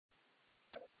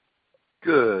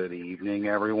Good evening,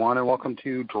 everyone, and welcome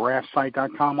to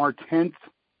DraftSite.com, our 10th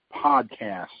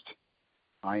podcast.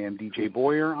 I am DJ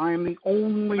Boyer. I am the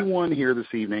only one here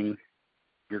this evening.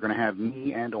 You're going to have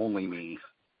me and only me.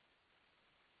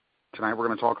 Tonight we're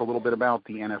going to talk a little bit about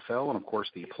the NFL and, of course,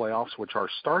 the playoffs, which are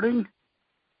starting.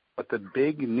 But the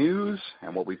big news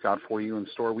and what we've got for you in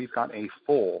store, we've got a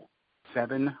full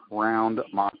 7-round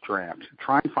mock draft.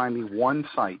 Try and find me one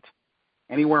site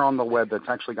anywhere on the web that's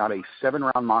actually got a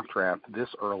 7-round mock draft this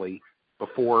early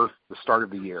before the start of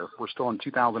the year. We're still in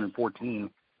 2014,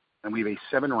 and we have a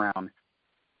 7-round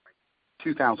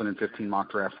 2015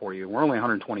 mock draft for you. We're only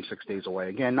 126 days away.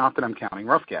 Again, not that I'm counting,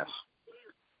 rough guess.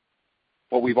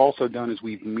 What we've also done is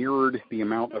we've mirrored the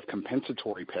amount of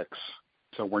compensatory picks,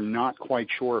 so we're not quite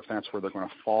sure if that's where they're going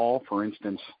to fall. For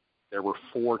instance, there were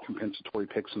 4 compensatory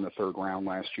picks in the third round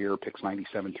last year, picks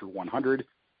 97 through 100.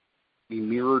 We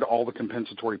mirrored all the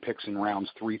compensatory picks in rounds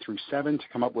 3 through 7 to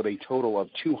come up with a total of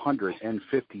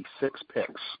 256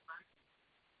 picks.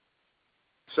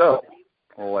 So,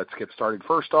 let's get started.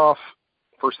 First off,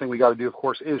 first thing we got to do, of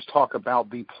course, is talk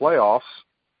about the playoffs.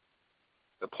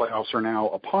 The playoffs are now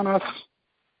upon us,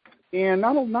 and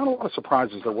not a lot of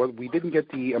surprises. We didn't get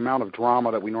the amount of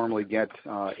drama that we normally get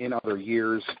in other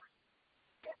years.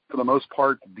 For the most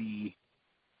part, the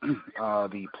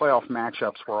playoff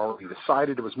matchups were already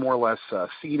decided. It was more or less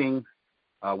seeding,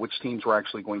 which teams were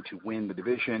actually going to win the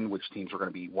division, which teams were going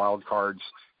to be wild cards.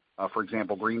 For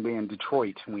example, Green Bay and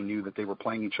Detroit, we knew that they were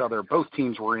playing each other. Both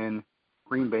teams were in.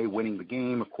 Green Bay winning the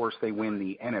game. Of course, they win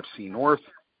the NFC North.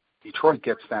 Detroit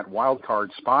gets that wild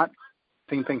card spot.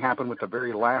 Same thing happened with the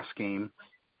very last game,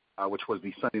 which was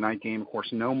the Sunday night game. Of course,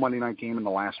 no Monday night game in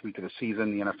the last week of the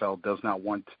season. The NFL does not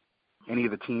want any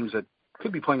of the teams that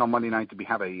could be playing on Monday night to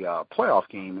have a playoff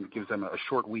game, and it gives them a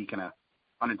short week and an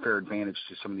unfair advantage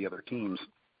to some of the other teams.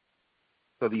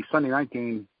 So the Sunday night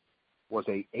game was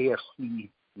a AFC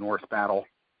North battle.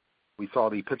 We saw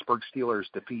the Pittsburgh Steelers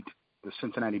defeat the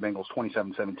Cincinnati Bengals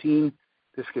 27-17.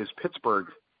 This gives Pittsburgh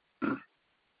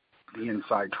the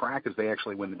inside track as they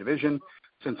actually win the division.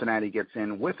 Cincinnati gets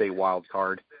in with a wild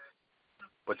card.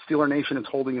 But Steeler Nation is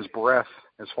holding his breath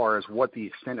as far as what the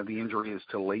extent of the injury is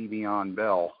to Le'Veon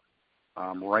Bell.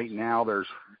 Right now, there's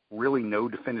really no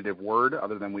definitive word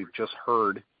other than we've just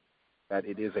heard that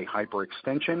it is a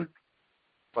hyperextension.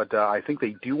 But I think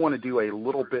they do want to do a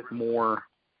little bit more,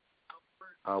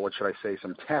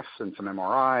 some tests and some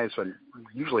MRIs, and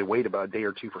usually wait about a day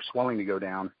or two for swelling to go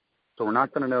down. So we're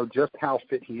not going to know just how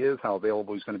fit he is, how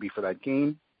available he's going to be for that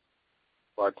game.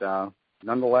 But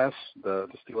nonetheless, the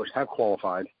Steelers have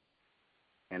qualified,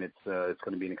 and it's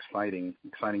going to be an exciting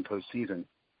postseason.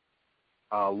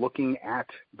 Looking at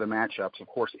the matchups, of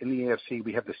course, in the AFC,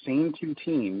 we have the same 2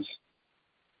 teams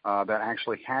that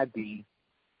actually had the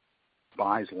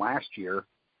byes last year.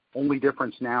 Only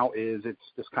difference now is it's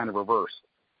just kind of reversed.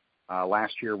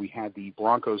 Last year, we had the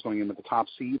Broncos going in with the top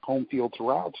seed, home field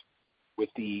throughout, with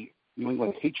the New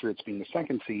England Patriots being the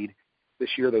second seed. This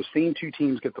year, those same 2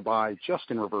 teams get the bye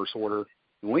just in reverse order.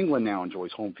 New England now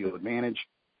enjoys home field advantage,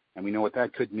 and we know what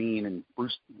that could mean in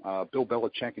Bill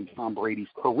Belichick and Tom Brady's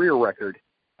career record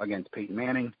against Peyton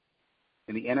Manning.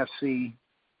 In the NFC,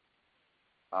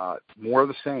 more of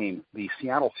the same. The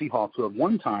Seattle Seahawks, who at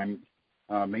one time,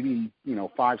 maybe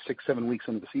 5, 6, 7 weeks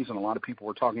into the season, a lot of people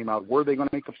were talking about, were they going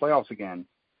to make the playoffs again?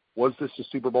 Was this a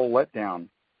Super Bowl letdown?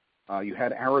 You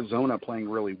had Arizona playing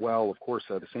really well. Of course,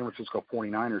 the San Francisco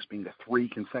 49ers being the 3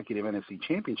 consecutive NFC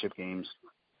championship games.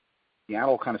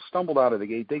 Seattle kind of stumbled out of the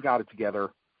gate. They got it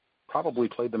together, probably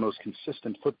played the most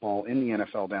consistent football in the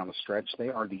NFL down the stretch. They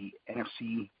are the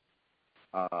NFC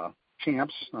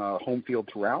champs, home field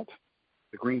throughout.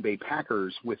 The Green Bay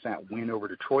Packers, with that win over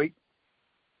Detroit,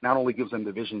 not only gives them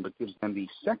division, but gives them the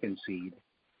second seed.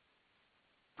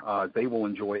 They will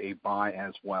enjoy a bye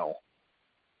as well.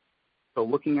 So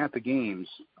looking at the games,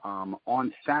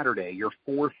 on Saturday, your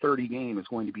 4:30 game is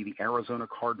going to be the Arizona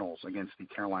Cardinals against the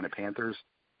Carolina Panthers.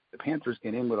 The Panthers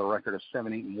get in with a record of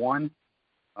 7-8-1,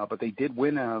 but they did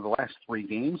win the last 3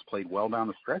 games, played well down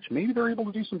the stretch. Maybe they're able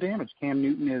to do some damage. Cam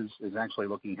Newton is actually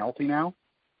looking healthy now.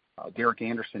 Derek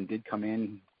Anderson did come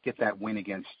in, get that win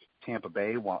against Tampa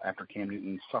Bay after Cam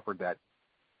Newton suffered that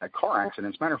car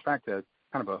accident. As a matter of fact,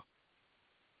 kind of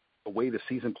the way the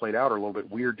season played out are a little bit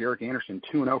weird. Derek Anderson,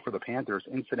 2-0 for the Panthers.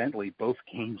 Incidentally, both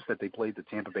games that they played the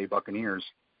Tampa Bay Buccaneers,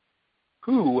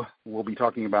 who we'll be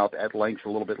talking about at length a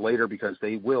little bit later because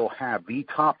they will have the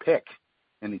top pick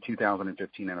in the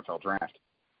 2015 NFL Draft.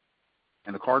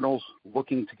 And the Cardinals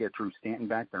looking to get Drew Stanton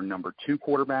back, their number 2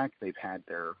 quarterback. They've had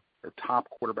their top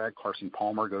quarterback, Carson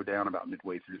Palmer, go down about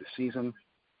midway through the season.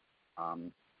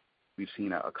 We've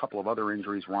seen a couple of other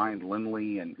injuries. Ryan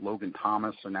Lindley and Logan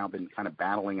Thomas are now been kind of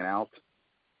battling it out.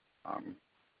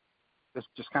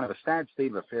 Just kind of a sad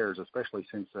state of affairs, especially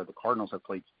since the Cardinals have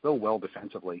played so well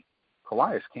defensively.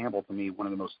 Calais Campbell, to me, one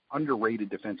of the most underrated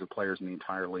defensive players in the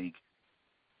entire league.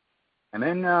 And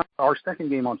then our second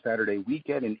game on Saturday, we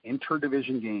get an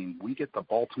interdivision game. We get the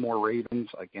Baltimore Ravens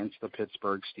against the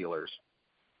Pittsburgh Steelers.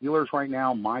 Steelers right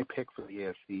now, my pick for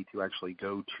the AFC to actually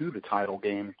go to the title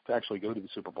game, to actually go to the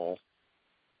Super Bowl.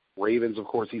 Ravens, of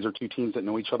course, these are two teams that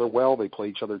know each other well. They play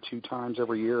each other 2 times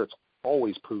every year. It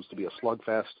always proves to be a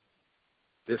slugfest.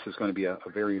 This is going to be a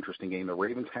very interesting game. The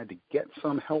Ravens had to get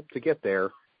some help to get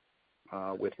there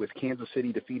with Kansas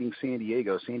City defeating San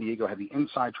Diego. San Diego had the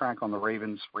inside track on the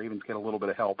Ravens. Ravens get a little bit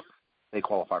of help. They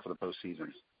qualify for the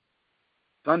postseason.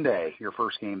 Sunday, your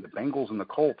first game, the Bengals and the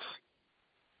Colts.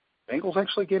 Bengals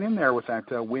actually get in there with that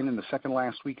win in the second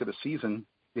last week of the season.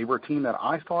 They were a team that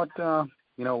I thought,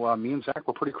 me and Zach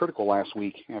were pretty critical last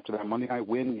week. After that Monday night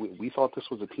win, we thought this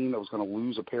was a team that was going to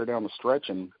lose a pair down the stretch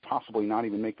and possibly not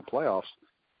even make the playoffs.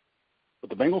 But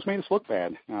the Bengals made us look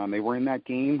bad. They were in that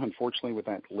game, unfortunately, with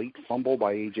that late fumble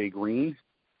by A.J. Green.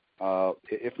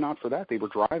 If not for that, they were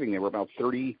driving. They were about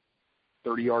 30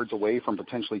 yards away from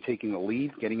potentially taking the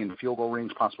lead, getting into field goal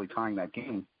range, possibly tying that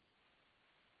game.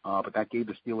 But that gave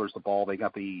the Steelers the ball. They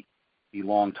got the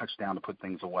long touchdown to put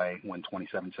things away, win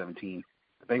 27-17.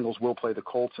 The Bengals will play the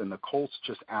Colts, and the Colts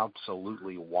just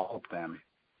absolutely walloped them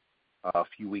a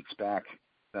few weeks back.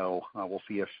 So we'll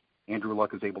see if Andrew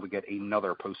Luck is able to get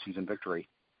another postseason victory.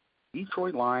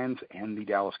 Detroit Lions and the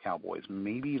Dallas Cowboys,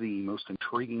 maybe the most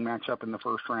intriguing matchup in the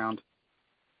first round.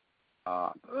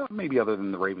 Maybe other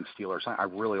than the Ravens-Steelers. I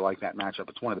really like that matchup.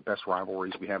 It's one of the best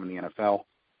rivalries we have in the NFL.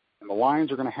 And the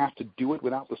Lions are going to have to do it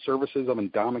without the services of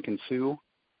Ndamukong Suh.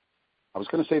 I was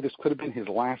going to say this could have been his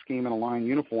last game in a Lion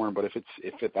uniform, but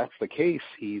if that's the case,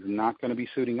 he's not going to be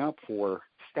suiting up for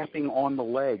stepping on the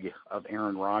leg of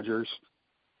Aaron Rodgers.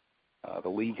 The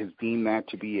league has deemed that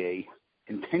to be a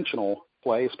intentional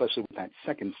play, especially with that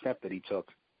second step that he took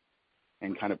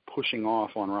and kind of pushing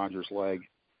off on Rodgers' leg.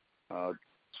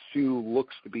 Suh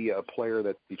looks to be a player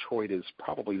that Detroit is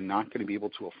probably not going to be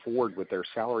able to afford with their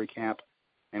salary cap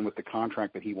and with the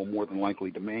contract that he will more than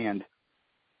likely demand.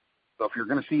 So if you're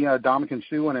going to see Ndamukong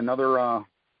Suh in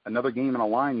another game in a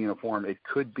Lion uniform, it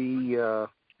could be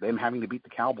them having to beat the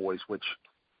Cowboys, which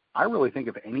I really think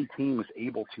if any team is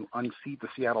able to unseat the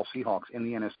Seattle Seahawks in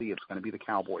the NFC, it's going to be the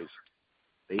Cowboys.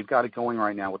 They've got it going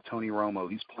right now with Tony Romo.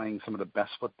 He's playing some of the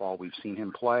best football we've seen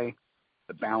him play.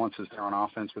 The balance is there on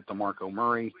offense with DeMarco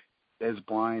Murray. Dez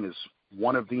Bryant is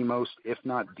one of the most, if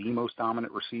not the most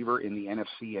dominant receiver in the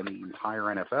NFC and the entire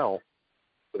NFL.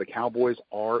 So the Cowboys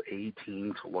are a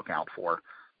team to look out for.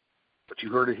 But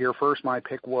you heard it here first. My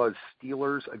pick was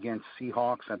Steelers against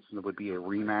Seahawks. That would be a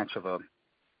rematch of a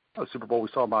Super Bowl we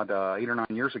saw about 8 or 9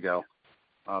 years ago.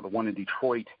 The one in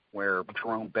Detroit where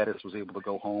Jerome Bettis was able to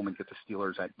go home and get the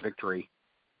Steelers at victory.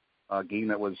 A game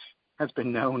that has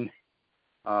been known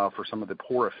for some of the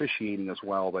poor officiating as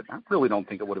well, but I really don't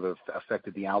think it would have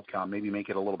affected the outcome, maybe make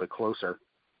it a little bit closer.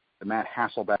 The Matt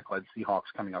Hasselbeck-led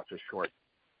Seahawks coming up just short.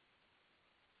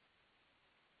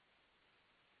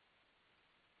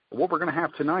 What we're going to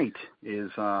have tonight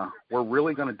is we're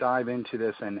really going to dive into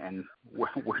this, and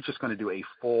we're just going to do a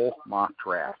full mock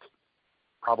draft.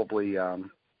 Probably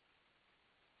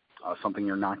something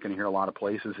you're not going to hear a lot of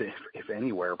places, if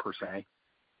anywhere per se.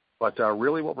 But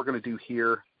really what we're going to do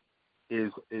here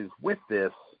is with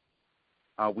this,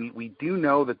 we do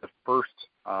know that the first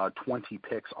 20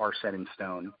 picks are set in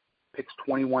stone. Picks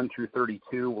 21 through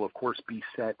 32 will, of course, be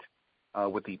set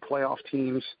with the playoff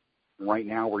teams. Right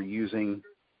now we're using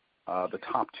the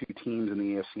top 2 teams in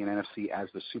the AFC and NFC as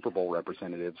the Super Bowl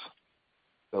representatives.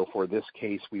 So for this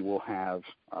case, we will have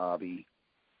the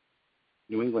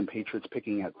New England Patriots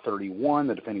picking at 31,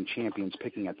 the defending champions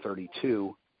picking at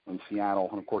 32 in Seattle,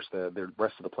 and of course the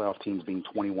rest of the playoff teams being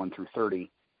 21 through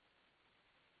 30.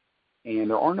 And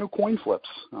there are no coin flips.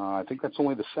 I think that's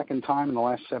only the second time in the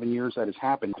last 7 years that has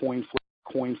happened. Coin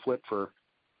flip for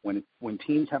when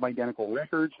teams have identical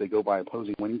records, they go by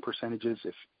opposing winning percentages.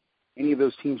 If any of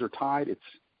those teams are tied, it's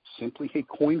simply a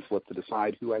coin flip to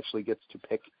decide who actually gets to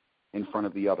pick in front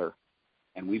of the other.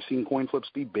 And we've seen coin flips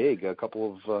be big a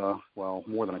couple of,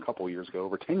 more than a couple of years ago,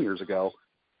 over 10 years ago.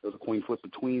 There was a coin flip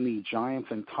between the Giants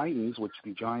and Titans, which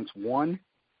the Giants won.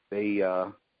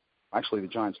 Actually, the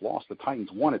Giants lost. The Titans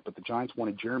won it, but the Giants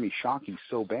wanted Jeremy Shockey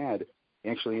so bad, they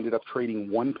actually ended up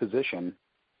trading one position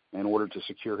in order to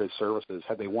secure his services.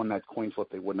 Had they won that coin flip,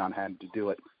 they would not have had to do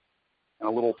it. And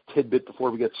a little tidbit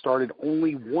before we get started,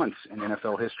 only once in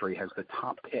NFL history has the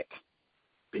top pick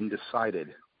been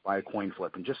decided by a coin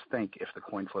flip. And just think if the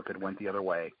coin flip had went the other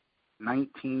way.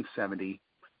 1970,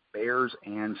 Bears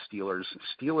and Steelers.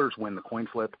 Steelers win the coin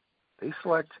flip. They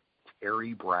select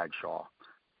Terry Bradshaw.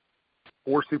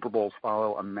 4 Super Bowls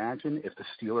follow. Imagine if the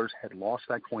Steelers had lost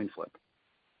that coin flip.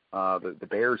 The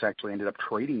Bears actually ended up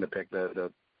trading the pick.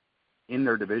 In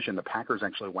their division, the Packers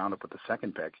actually wound up with the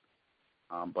second pick.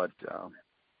 But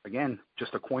again,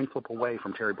 just a coin flip away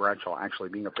from Terry Bradshaw actually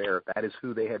being a Bear. That is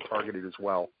who they had targeted as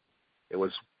well. It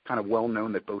was kind of well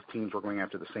known that both teams were going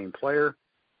after the same player.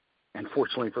 And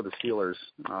fortunately for the Steelers,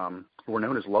 who were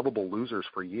known as lovable losers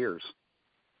for years,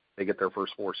 they get their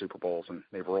first 4 Super Bowls, and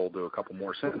they've rolled to a couple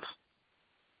more since.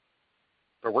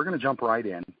 So we're going to jump right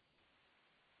in.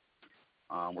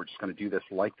 We're just going to do this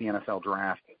like the NFL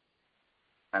draft,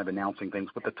 kind of announcing things.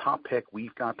 With the top pick,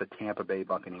 we've got the Tampa Bay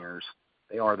Buccaneers.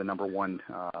 They are the number one.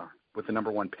 With the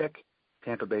number 1 pick,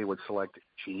 Tampa Bay would select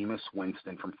Jameis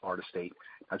Winston from Florida State.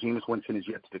 Now, Jameis Winston is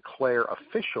yet to declare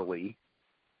officially,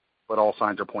 but all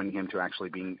signs are pointing him to actually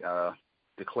being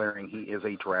declaring he is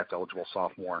a draft-eligible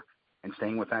sophomore. And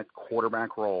staying with that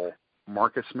quarterback role,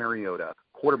 Marcus Mariota,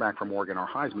 quarterback from Oregon, our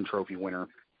Heisman Trophy winner,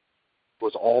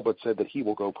 was all but said that he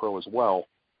will go pro as well.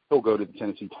 He'll go to the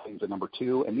Tennessee Titans at number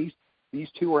 2. And these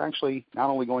two are actually not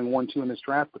only going 1-2 in this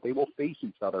draft, but they will face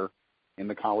each other in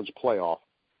the college playoff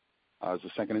as the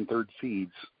 2nd and 3rd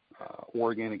seeds.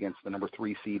 Oregon against the number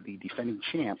 3 seed, the defending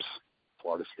champs,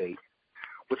 Florida State.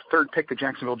 With the 3rd pick, the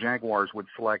Jacksonville Jaguars would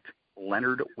select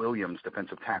Leonard Williams,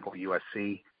 defensive tackle,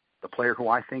 USC. The player who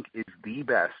I think is the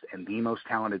best and the most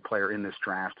talented player in this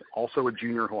draft, also a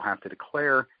junior who will have to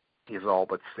declare. He has all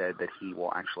but said that he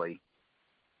will actually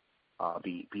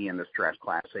be in this draft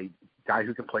class. A guy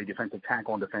who can play defensive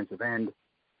tackle and defensive end.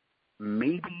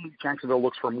 Maybe Jacksonville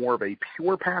looks for more of a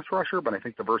pure pass rusher, but I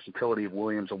think the versatility of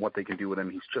Williams and what they can do with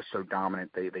him, he's just so dominant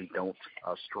they don't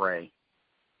stray.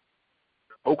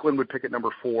 Oakland would pick at number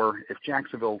 4. If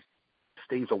Jacksonville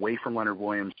stays away from Leonard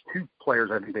Williams, 2 players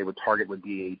I think they would target would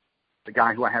be the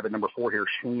guy who I have at number 4 here,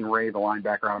 Shane Ray, the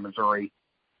linebacker out of Missouri,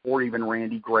 or even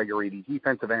Randy Gregory, the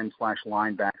defensive end /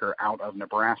 linebacker out of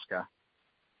Nebraska.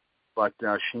 But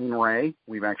Shane Ray,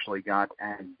 we've actually got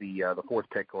as the 4th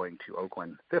pick going to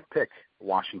Oakland. 5th pick, the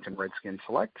Washington Redskins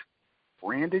select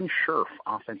Brandon Scherf,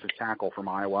 offensive tackle from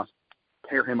Iowa.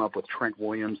 Pair him up with Trent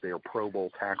Williams, their Pro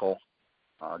Bowl tackle,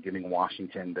 giving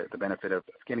Washington the benefit of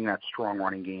getting that strong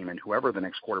running game and whoever the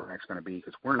next quarterback's going to be,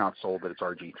 because we're not sold that it's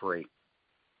RG3.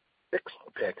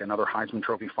 6th pick, another Heisman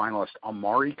Trophy finalist,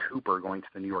 Amari Cooper, going to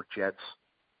the New York Jets.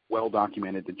 Well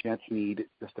documented. The Jets need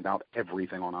just about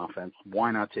everything on offense.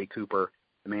 Why not take Cooper,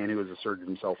 the man who has asserted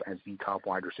himself as the top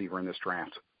wide receiver in this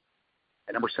draft?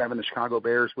 At number 7, the Chicago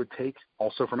Bears would take,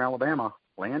 also from Alabama,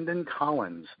 Landon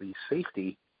Collins, the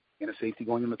safety, and a safety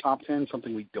going in the top 10,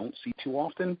 something we don't see too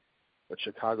often. But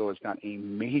Chicago has got a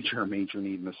major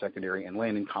need in the secondary, and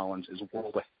Landon Collins is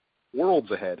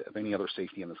worlds ahead of any other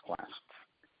safety in this class.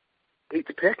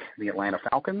 8th pick, the Atlanta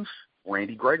Falcons.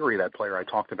 Randy Gregory, that player I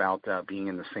talked about being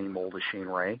in the same mold as Shane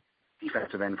Ray,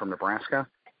 defensive end from Nebraska.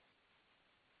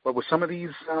 But with some of these,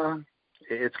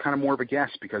 it's kind of more of a guess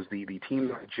because the team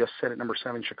that I just said at number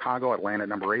 7, Chicago, Atlanta at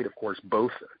number 8, of course,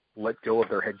 both let go of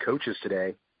their head coaches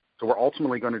today. So we're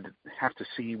ultimately going to have to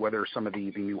see whether some of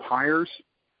the new hires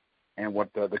and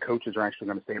what the coaches are actually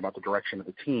going to say about the direction of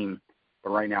the team. But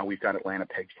right now we've got Atlanta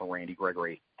pegged for Randy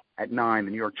Gregory. At 9,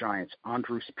 the New York Giants,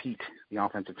 Andrews Peat, the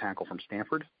offensive tackle from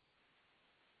Stanford.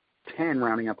 10,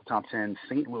 rounding out the top 10,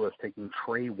 St. Louis taking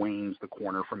Trey Waynes, the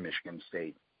corner from Michigan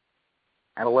State.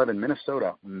 At 11,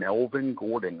 Minnesota, Melvin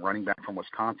Gordon, running back from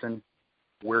Wisconsin.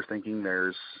 We're thinking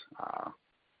there's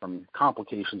some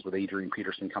complications with Adrian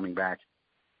Peterson coming back.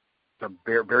 It's a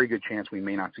very, very good chance we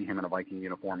may not see him in a Viking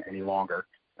uniform any longer.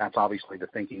 That's obviously the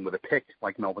thinking with a pick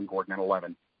like Melvin Gordon at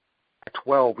 11. At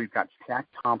 12, we've got Shaq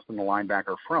Thompson, the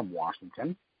linebacker from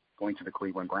Washington, going to the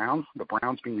Cleveland Browns. The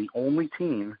Browns being the only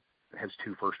team that has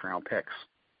 2 first-round picks.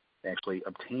 They actually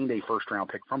obtained a first-round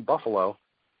pick from Buffalo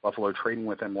trading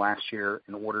with them last year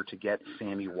in order to get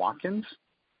Sammy Watkins,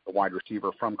 the wide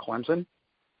receiver from Clemson.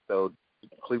 So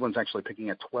Cleveland's actually picking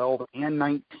at 12 and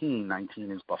 19.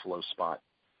 19 is Buffalo's spot.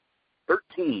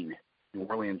 13, New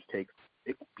Orleans takes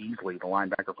Vic Beasley, the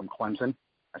linebacker from Clemson.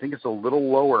 I think it's a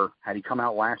little lower. Had he come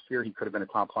out last year, he could have been a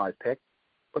top 5 pick,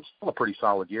 but still a pretty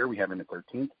solid year. We have him at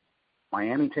 13th.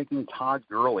 Miami taking Todd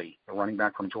Gurley, the running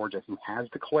back from Georgia, who has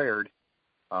declared,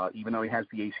 even though he has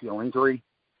the ACL injury,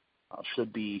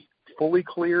 should be fully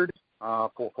cleared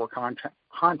for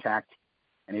contact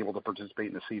and able to participate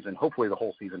in the season, hopefully the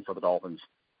whole season for the Dolphins.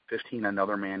 15,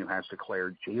 another man who has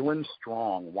declared, Jalen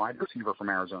Strong, wide receiver from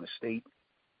Arizona State.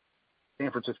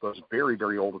 San Francisco is very,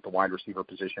 very old at the wide receiver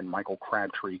position. Michael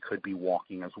Crabtree could be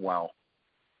walking as well.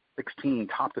 16,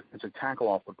 top defensive tackle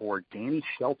off the board, Danny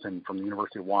Shelton from the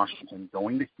University of Washington,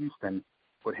 going to Houston.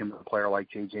 Put him with a player like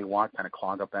J.J. Watt, kind of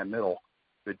clog up that middle.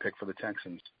 Good pick for the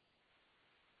Texans.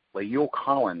 Lael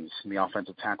Collins, the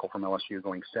offensive tackle from LSU,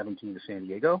 going 17 to San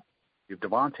Diego. You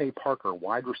have Devontae Parker,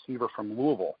 wide receiver from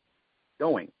Louisville,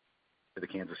 going to the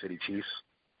Kansas City Chiefs,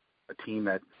 a team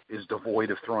that is devoid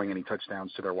of throwing any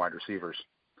touchdowns to their wide receivers.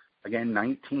 Again,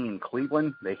 19,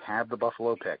 Cleveland, they have the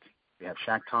Buffalo pick. We have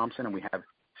Shaq Thompson, and we have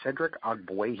Cedric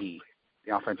Ogbuehi,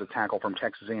 the offensive tackle from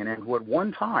Texas A&M, who at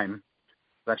one time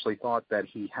actually thought that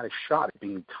he had a shot at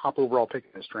being top overall pick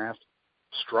in this draft.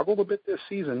 Struggled a bit this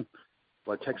season,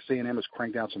 but Texas A&M has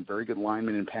cranked out some very good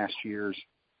linemen in past years,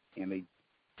 and they,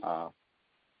 I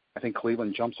think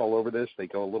Cleveland jumps all over this. They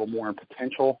go a little more in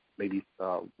potential, maybe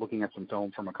looking at some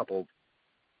film from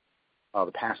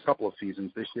the past couple of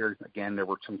seasons. This year, again, there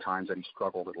were some times that he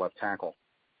struggled at left tackle.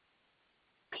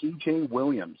 P.J.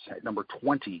 Williams at number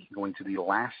 20, going to the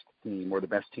last team, or the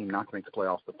best team not to make the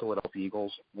playoffs, the Philadelphia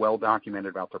Eagles. Well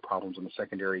documented about their problems in the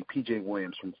secondary. P.J.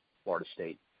 Williams from Florida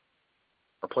State.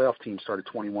 Our playoff team started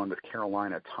 21 with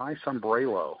Carolina. Ty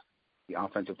Sombrero, the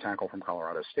offensive tackle from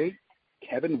Colorado State.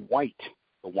 Kevin White,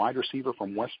 the wide receiver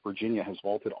from West Virginia, has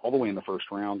vaulted all the way in the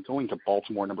first round, going to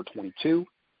Baltimore, number 22.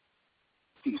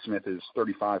 Steve Smith is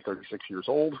 35, 36 years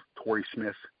old. Torrey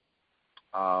Smith,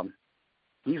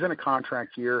 he's in a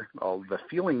contract year. The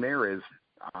feeling there is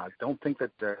I don't think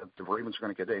that the Ravens are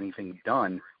going to get anything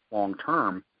done long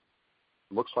term.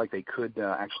 Looks like they could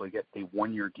actually get a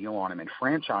one-year deal on him and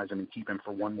franchise him and keep him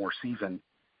for one more season.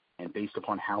 And based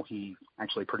upon how he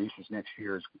actually produces next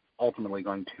year is ultimately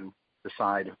going to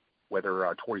decide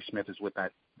whether Torrey Smith is with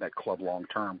that club long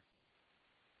term.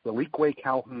 Malique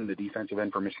Calhoun, the defensive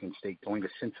end for Michigan State, going to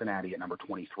Cincinnati at number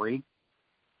 23.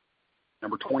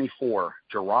 Number 24,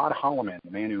 Gerard Holloman, the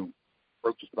man who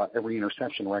broke just about every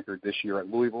interception record this year at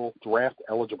Louisville,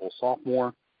 draft-eligible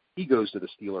sophomore. He goes to the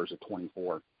Steelers at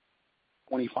 24.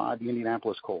 25, the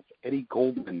Indianapolis Colts, Eddie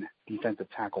Goldman, defensive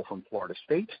tackle from Florida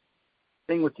State.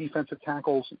 Staying with defensive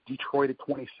tackles, Detroit at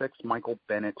 26, Michael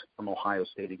Bennett from Ohio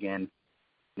State again.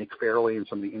 Nick Fairley and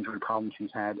some of the injury problems he's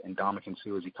had, and Ndamukong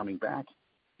Suh, is he coming back?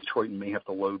 Detroit may have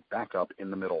to load back up in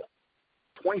the middle.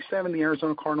 27, the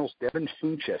Arizona Cardinals, Devin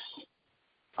Funchess.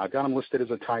 I've got him listed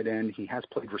as a tight end. He has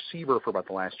played receiver for about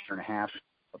the last year and a half.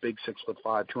 A big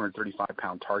 6'5",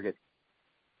 235-pound target.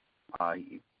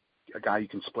 A guy you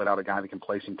can split out, a guy that can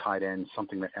play some tight end,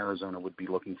 something that Arizona would be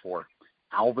looking for.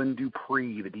 Alvin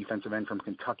Dupree, the defensive end from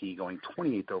Kentucky, going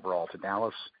 28th overall to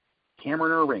Dallas.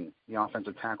 Cameron Irving, the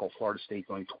offensive tackle, Florida State,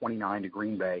 going 29 to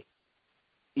Green Bay.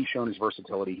 He's shown his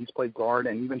versatility. He's played guard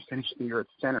and even finished the year at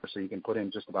center, so you can put him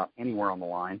just about anywhere on the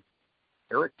line.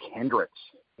 Eric Kendricks,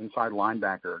 inside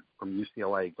linebacker from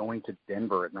UCLA, going to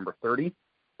Denver at number 30.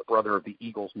 The brother of the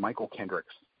Eagles, Michael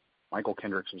Kendricks. Michael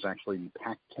Kendricks was actually the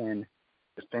Pac-10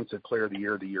 Defensive Player of the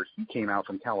year he came out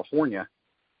from California.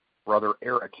 Brother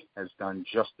Eric has done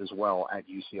just as well at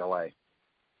UCLA.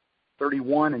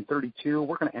 31 and 32,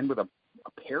 we're going to end with a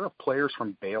pair of players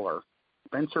from Baylor.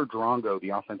 Spencer Drongo, the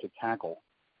offensive tackle,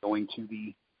 going to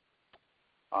the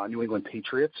New England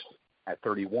Patriots at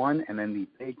 31, and then the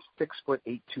big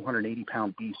 6'8",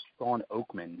 280-pound beast, Sean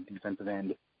Oakman, defensive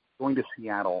end, going to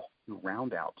Seattle to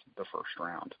round out the first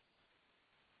round.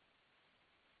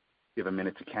 Give a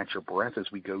minute to catch your breath as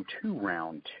we go to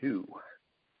round two.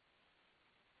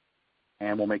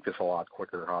 And we'll make this a lot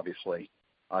quicker, obviously.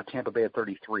 Tampa Bay at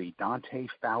 33, Dante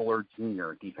Fowler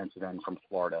Jr., defensive end from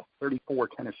Florida. 34,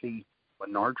 Tennessee,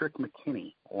 Lenardrick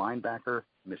McKinney, linebacker,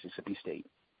 Mississippi State.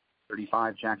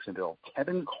 35, Jacksonville,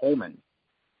 Kevin Coleman,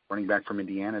 running back from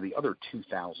Indiana, the other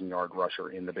 2,000-yard rusher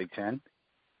in the Big Ten.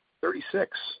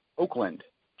 36, Oakland,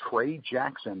 Trey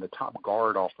Jackson, the top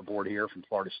guard off the board here from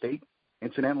Florida State.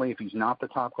 Incidentally, if he's not the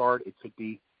top guard, it could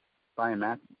be Brian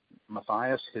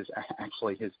Matthias, his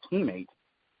teammate,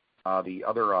 the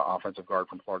other offensive guard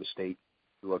from Florida State,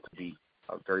 who looked to be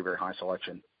a very, very high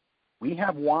selection. We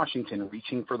have Washington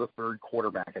reaching for the third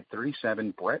quarterback at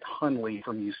 37, Brett Hundley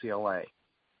from UCLA.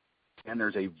 And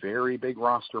there's a very big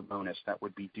roster bonus that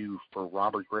would be due for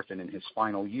Robert Griffin in his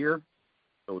final year.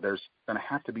 So there's going to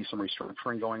have to be some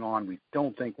restructuring going on. We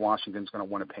don't think Washington's going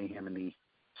to want to pay him in the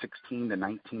 $16 to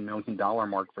 $19 million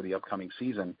mark for the upcoming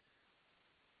season,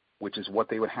 which is what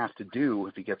they would have to do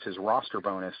if he gets his roster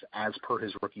bonus as per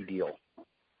his rookie deal.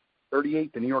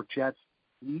 38, the New York Jets,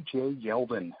 E.J.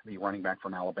 Yeldon, the running back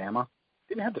from Alabama.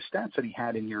 Didn't have the stats that he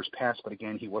had in years past, but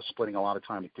again, he was splitting a lot of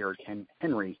time with Derrick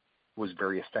Henry, who was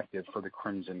very effective for the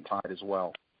Crimson Tide as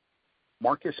well.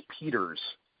 Marcus Peters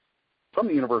from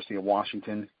the University of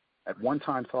Washington, At one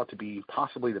time thought to be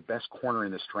possibly the best corner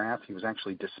in this draft. He was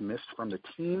actually dismissed from the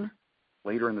team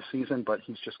later in the season, but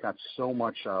he's just got so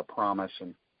much promise,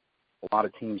 and a lot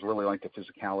of teams really like the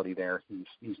physicality there.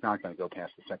 He's not going to go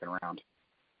past the second round.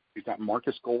 We've got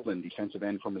Marcus Golden, defensive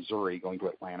end from Missouri, going to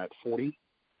Atlanta at 40.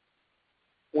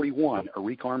 41,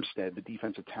 Arik Armstead, the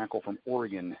defensive tackle from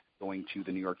Oregon, going to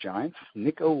the New York Giants.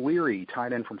 Nick O'Leary,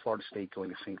 tight end from Florida State, going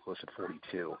to St. Louis at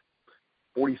 42.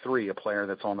 43, a player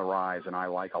that's on the rise and I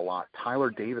like a lot.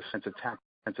 Tyler Davis,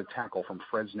 defensive tackle from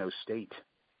Fresno State,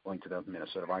 going to the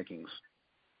Minnesota Vikings.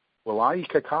 Wilai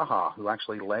Kakaha, who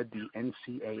actually led the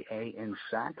NCAA in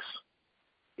sacks,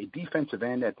 a defensive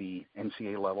end at the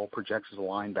NCAA level, projects as a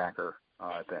linebacker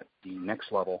at the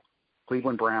next level.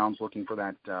 Cleveland Browns looking for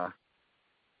that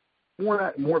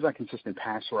more of that consistent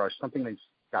pass rush, something they've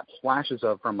got flashes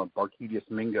of from a Barkevius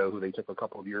Mingo, who they took a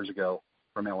couple of years ago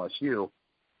from LSU.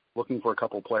 Looking for a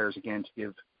couple of players, again, to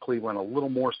give Cleveland a little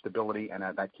more stability and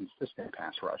that consistent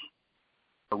pass rush.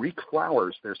 Tariq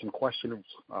Flowers, there's some questions.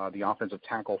 The offensive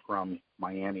tackle from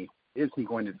Miami, is he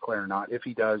going to declare or not? If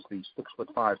he does, the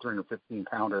 6'5",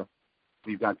 315-pounder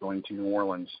we've got going to New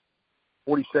Orleans.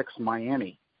 46,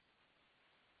 Miami.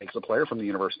 Takes a player from the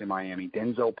University of Miami,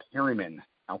 Denzel Perryman,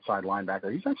 outside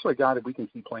linebacker. He's actually a guy that we can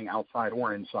see playing outside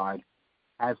or inside.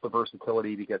 Has the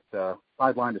versatility to get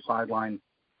sideline to sideline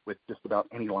with just about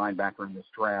any linebacker in this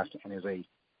draft, and is a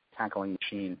tackling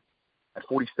machine. At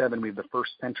 47, we have the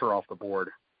first center off the board,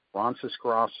 Roncis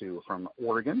Grasu from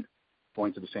Oregon,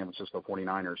 going to the San Francisco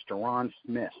 49ers. Jaron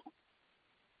Smith,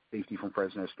 safety from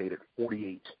Fresno State, at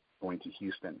 48, going to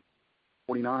Houston.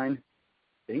 49,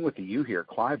 staying with the U here,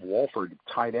 Clive Walford,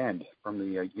 tight end from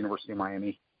the University of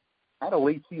Miami. Had a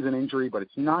late season injury, but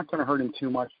it's not going to hurt him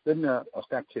too much. Didn't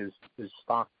affect his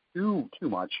stock too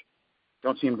much.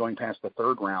 Don't see him going past the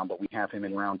third round, but we have him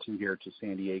in round 2 here to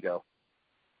San Diego.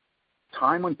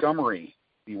 Ty Montgomery,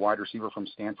 the wide receiver from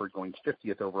Stanford, going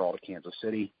 50th overall to Kansas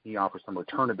City. He offers some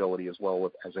return ability as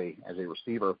well as a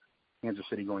receiver. Kansas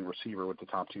City going receiver with the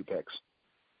top 2 picks.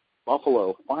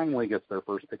 Buffalo finally gets their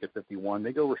first pick at 51.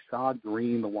 They go Rashad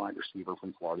Green, the wide receiver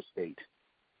from Florida State.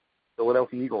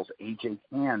 Philadelphia Eagles, A.J.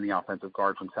 Cann, the offensive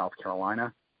guard from South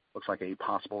Carolina. Looks like a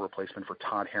possible replacement for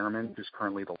Todd Harriman, who's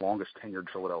currently the longest tenured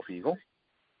Philadelphia Eagle.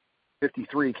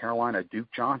 53, Carolina, Duke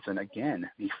Johnson, again,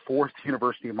 the 4th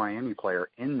University of Miami player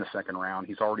in the second round.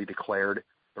 He's already declared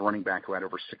the running back who had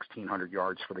over 1,600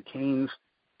 yards for the Canes.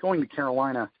 Going to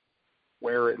Carolina,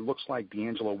 where it looks like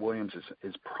D'Angelo Williams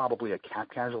is probably a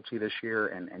cap casualty this year,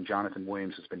 and Jonathan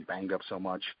Williams has been banged up so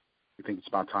much. We think it's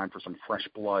about time for some fresh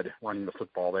blood running the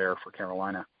football there for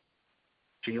Carolina.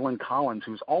 Jalen Collins,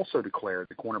 who's also declared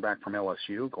the cornerback from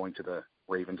LSU, going to the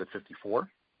Ravens at 54.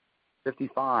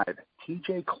 55,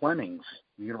 T.J. Clemmings,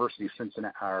 University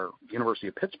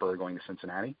of Pittsburgh, going to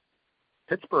Cincinnati.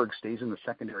 Pittsburgh stays in the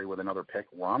secondary with another pick.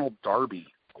 Ronald Darby,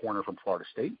 corner from Florida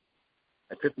State.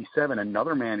 At 57,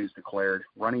 another man who's declared,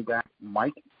 running back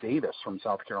Mike Davis from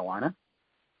South Carolina.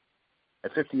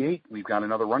 At 58, we've got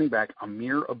another running back,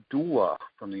 Amir Abdullah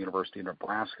from the University of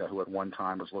Nebraska, who at one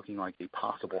time was looking like a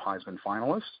possible Heisman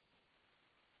finalist.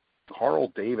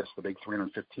 Carl Davis, the big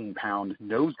 315-pound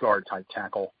nose guard type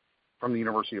tackle from the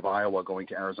University of Iowa, going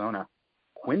to Arizona.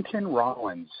 Quinton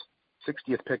Rollins,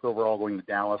 60th pick overall, going to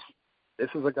Dallas. This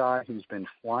is a guy who's been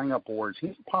flying up boards. He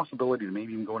has a possibility to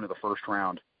maybe even go into the first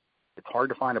round. It's hard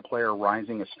to find a player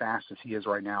rising as fast as he is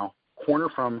right now. Corner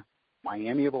from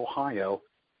Miami of Ohio.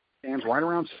 Stands right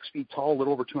around 6 feet tall, a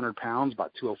little over 200 pounds,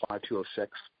 about 205,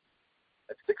 206.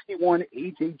 At 61,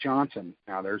 A.J. Johnson.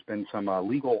 Now, there's been some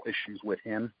legal issues with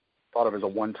him. Thought of as a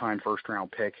one-time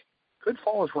first-round pick. Could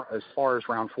fall as far as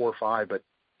round 4 or 5, but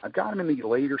I've got him in the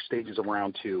later stages of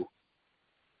round 2.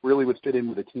 Really would fit in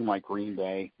with a team like Green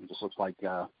Bay. It just looks like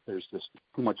there's just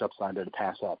too much upside there to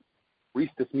pass up. Reese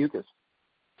Dismukes,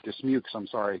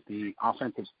 the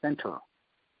offensive center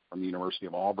from the University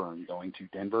of Auburn, going to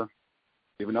Denver.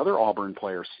 We have another Auburn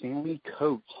player, Sammy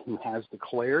Coates, who has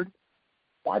declared.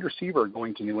 Wide receiver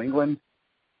going to New England.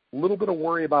 A little bit of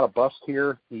worry about a bust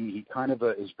here. He kind of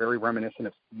is very reminiscent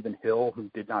of Stephen Hill, who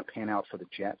did not pan out for the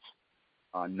Jets.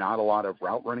 Not a lot of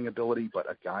route running ability, but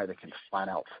a guy that can flat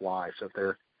out fly. So if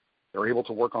they're able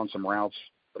to work on some routes,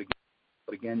 but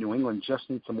again, New England just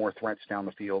needs some more threats down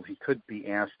the field. He could be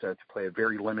asked to play a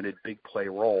very limited big play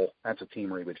role. That's a team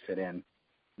where he would fit in.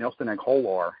 Nelson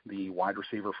Agholor, the wide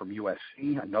receiver from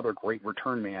USC, another great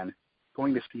return man,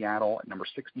 going to Seattle at number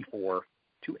 64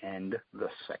 to end the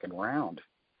second round.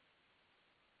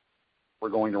 We're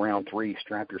going to round 3.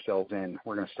 Strap yourselves in.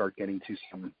 We're going to start getting to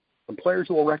some players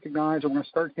who will recognize, and we're going to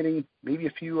start getting maybe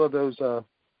a few of those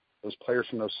players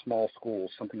from those small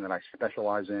schools, something that I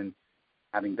specialize in.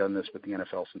 having done this with the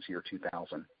NFL since the year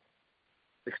 2000.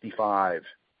 65,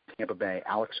 Tampa Bay,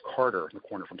 Alex Carter, the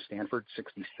corner from Stanford.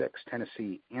 66,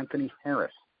 Tennessee, Anthony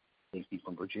Harris, safety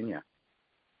from Virginia.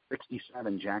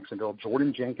 67, Jacksonville,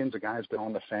 Jordan Jenkins, a guy who's been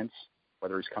on the fence,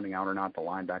 whether he's coming out or not, the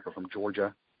linebacker from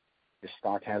Georgia. His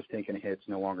stock has taken a hit. It's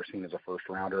no longer seen as a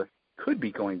first-rounder. Could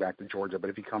be going back to Georgia, but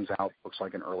if he comes out, looks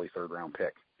like an early third-round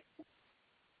pick.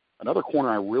 Another corner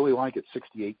I really like at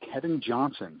 68, Kevin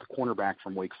Johnson, the cornerback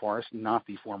from Wake Forest, not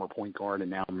the former point guard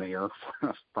and now mayor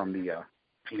from the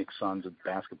Phoenix Suns of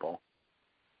basketball.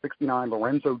 69,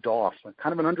 Lorenzo Doss,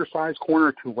 kind of an undersized corner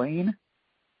at Tulane,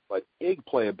 but big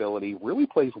playability, really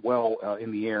plays well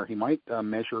in the air. He might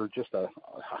measure just a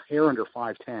hair under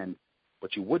 5'10",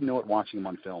 but you wouldn't know it watching him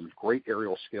on film. Great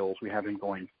aerial skills. We have him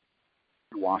going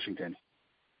to Washington.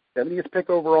 70th pick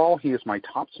overall. He is my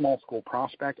top small school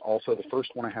prospect, also the first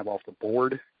one I have off the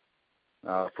board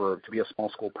to be a small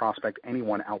school prospect,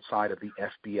 anyone outside of the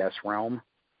FBS realm.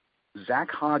 Zach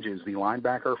Hodges, the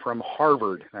linebacker from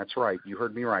Harvard. That's right. You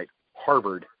heard me right.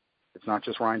 Harvard. It's not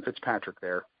just Ryan Fitzpatrick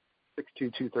there. 6'2",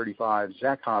 235.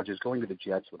 Zach Hodges going to the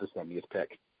Jets with the 70th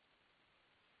pick.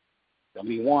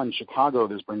 71, Chicago.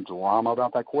 There's been drama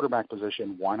about that quarterback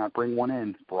position. Why not bring one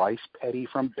in? Bryce Petty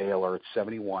from Baylor at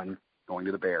 71, going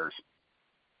to the Bears.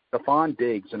 Stephon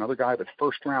Diggs, another guy with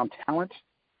first-round talent.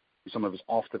 Some of his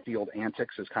off-the-field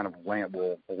antics is kind of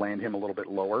will land him a little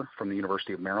bit lower from the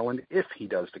University of Maryland if he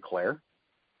does declare.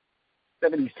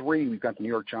 73, we've got the New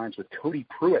York Giants with Cody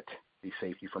Pruitt, the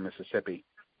safety from Mississippi.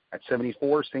 At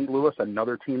 74, St. Louis,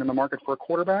 another team in the market for a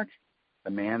quarterback.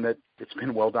 A man that it's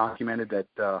been well documented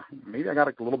that maybe I got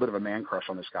a little bit of a man crush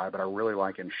on this guy, but I really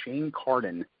like him. Shane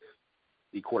Carden,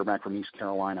 the quarterback from East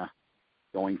Carolina,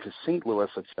 going to St. Louis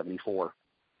at 74.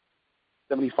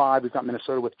 75, we've got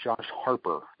Minnesota with Josh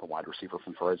Harper, the wide receiver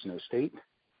from Fresno State.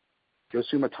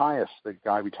 Josu Matthias, the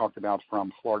guy we talked about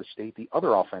from Florida State, the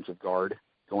other offensive guard,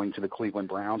 going to the Cleveland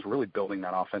Browns, really building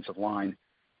that offensive line.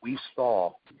 We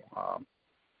saw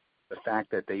the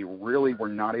fact that they really were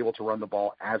not able to run the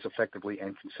ball as effectively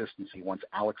and consistency once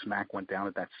Alex Mack went down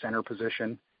at that center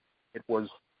position. It was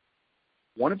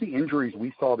one of the injuries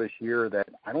we saw this year that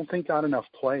I don't think got enough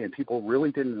play, and people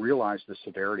really didn't realize the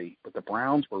severity. But the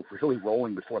Browns were really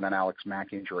rolling before that Alex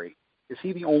Mack injury. Is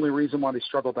he the only reason why they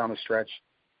struggled down the stretch?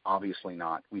 Obviously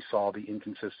not. We saw the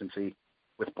inconsistency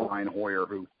with Brian Hoyer,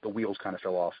 who the wheels kind of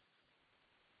fell off.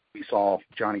 We saw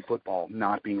Johnny Football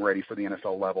not being ready for the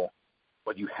NFL level.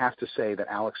 But you have to say that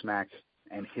Alex Mack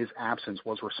and his absence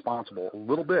was responsible a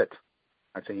little bit.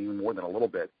 I'd say even more than a little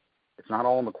bit. It's not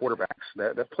all in the quarterbacks.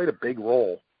 That played a big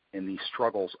role in the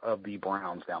struggles of the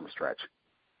Browns down the stretch.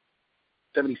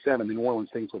 77, the New Orleans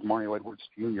Saints with Mario Edwards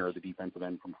Jr., the defensive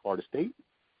end from Florida State.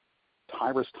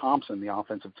 Tyrus Thompson, the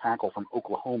offensive tackle from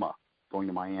Oklahoma, going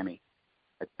to Miami.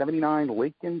 At 79,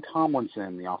 Laken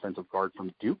Tomlinson, the offensive guard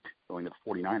from Duke, going to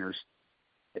the 49ers.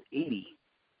 At 80,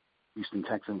 Houston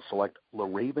Texans select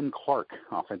LaRaven Clark,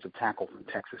 offensive tackle from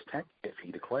Texas Tech, if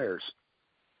he declares.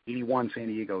 81, San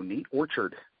Diego, Nate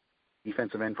Orchard,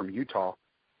 defensive end from Utah.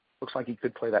 Looks like he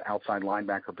could play that outside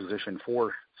linebacker position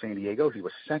for San Diego. He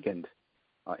was second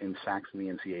in sacks in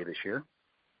the NCAA this year.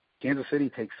 Kansas City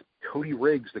takes Cody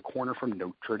Riggs, the corner from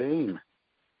Notre Dame,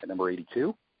 at number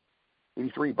 82.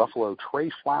 83, Buffalo, Trey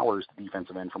Flowers, the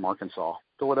defensive end from Arkansas.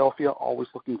 Philadelphia, always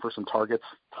looking for some targets.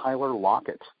 Tyler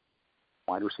Lockett,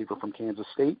 wide receiver from Kansas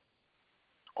State,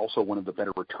 also one of the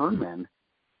better return men,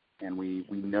 and we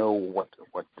know what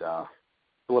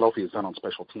Philadelphia has done on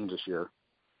special teams this year,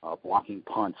 blocking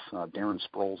punts. Darren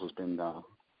Sproles has been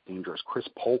dangerous. Chris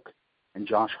Polk and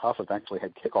Josh Huff have actually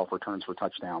had kickoff returns for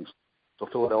touchdowns. So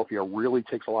Philadelphia really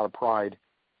takes a lot of pride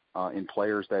in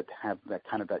players that have that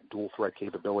kind of that dual threat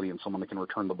capability and someone that can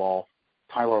return the ball.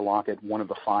 Tyler Lockett, one of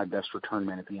the 5 best return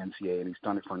men at the NCAA, and he's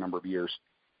done it for a number of years.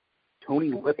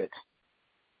 Tony Lippett,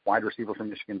 wide receiver from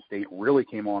Michigan State, really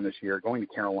came on this year, going to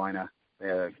Carolina.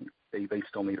 They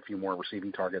still need a few more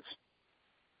receiving targets.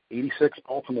 86,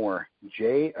 Baltimore,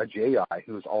 Jay Ajayi,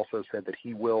 who has also said that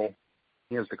he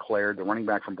has declared, the running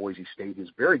back from Boise State,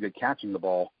 who's very good catching the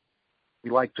ball. We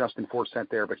like Justin Forsett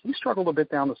there, but he struggled a bit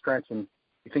down the stretch, and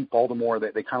you think Baltimore,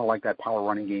 they kind of like that power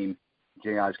running game.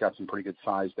 Ajayi's got some pretty good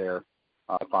size there,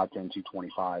 5'10",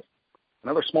 225.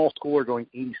 Another small schooler going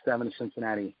 87 to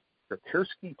Cincinnati,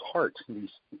 Kersky Tart,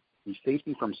 the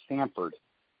safety from Stanford.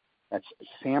 That's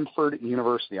Samford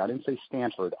University. I didn't say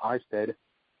Stanford. I said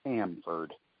Samford.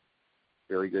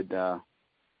 Very good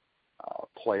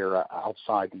player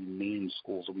outside the main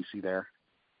schools that we see there.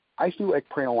 Isu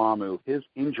Ekprelamu, his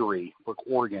injury for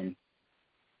Oregon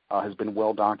has been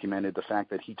well documented. The fact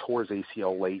that he tore his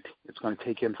ACL late. It's going to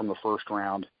take him from the first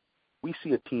round we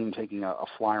see a team taking a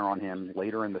flyer on him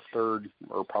later in the third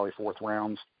or probably fourth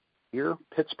rounds. Here,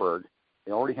 Pittsburgh,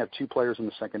 they already have two players in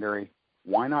the secondary.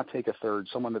 Why not take a third,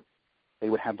 someone that they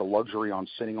would have the luxury on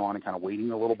sitting on and kind of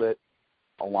waiting a little bit?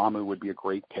 Alamu would be a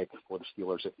great pick for the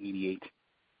Steelers at 88.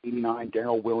 89,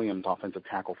 Darrell Williams, offensive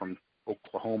tackle from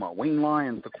Oklahoma. Wayne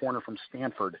Lyons, the corner from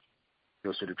Stanford,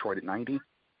 goes to Detroit at 90.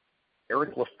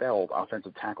 Eric Lefeld,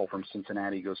 offensive tackle from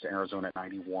Cincinnati, goes to Arizona at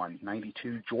 91.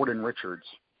 92, Jordan Richards,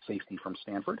 safety from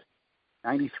Stanford.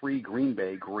 93, Green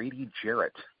Bay, Grady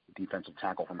Jarrett, defensive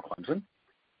tackle from Clemson.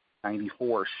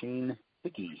 94, Sean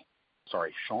Hickey,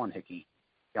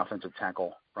 the offensive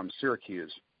tackle from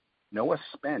Syracuse. Noah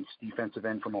Spence, defensive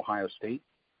end from Ohio State,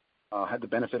 had the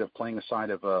benefit of playing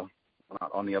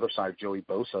on the other side of Joey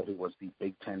Bosa, who was the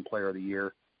Big Ten Player of the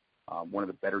Year, one of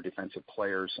the better defensive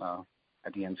players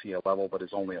at the NCAA level, but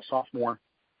is only a sophomore.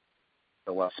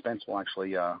 So Spence will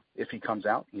actually, if he comes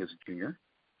out, he is a junior.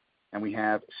 And we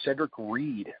have Cedric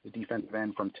Reed, the defensive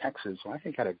end from Texas, who I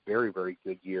think had a very, very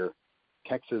good year.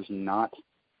 Texas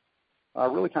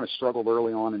really kind of struggled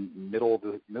early on in middle of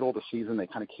the season. They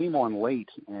kind of came on late,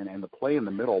 and the play in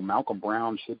the middle, Malcolm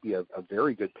Brown should be a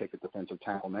very good pick at defensive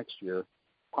tackle next year,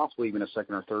 possibly even a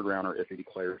second or third rounder if he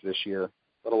declares this year.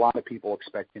 But a lot of people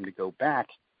expect him to go back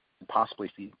and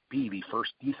possibly be the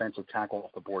first defensive tackle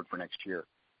off the board for next year.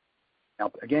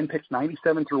 Now, again, picks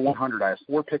 97 through 100. I have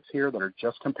 4 picks here that are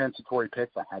just compensatory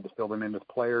picks. I had to fill them in with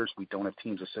players. We don't have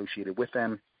teams associated with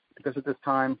them because at this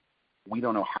time, we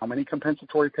don't know how many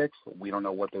compensatory picks. We don't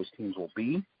know what those teams will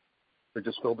be. So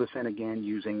just fill this in again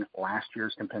using last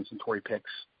year's compensatory picks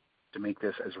to make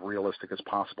this as realistic as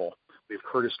possible. We have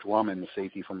Curtis Drummond, the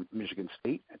safety from Michigan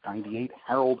State, at 98.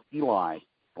 Harold Eli,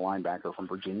 the linebacker from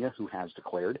Virginia, who has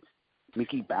declared.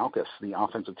 Mickey Balkus, the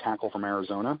offensive tackle from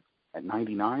Arizona, at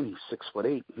 99. He's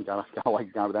 6'8". He got a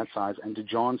guy with that size. And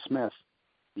DeJohn Smith,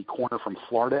 the corner from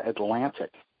Florida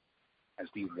Atlantic, as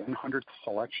the 100th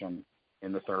selection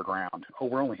in the third round. Oh,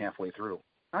 we're only halfway through.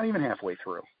 Not even halfway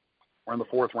through. We're in the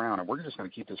fourth round, and we're just going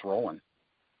to keep this rolling.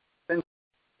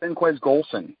 Benquez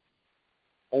Golson,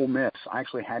 Ole Miss. I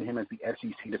actually had him as the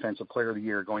SEC Defensive Player of the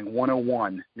Year, going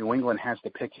 101. New England has the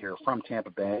pick here from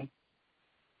Tampa Bay.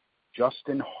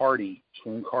 Justin Hardy,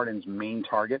 Shane Carden's main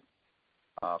target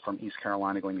from East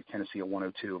Carolina, going to Tennessee at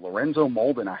 102. Lorenzo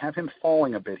Molden, I have him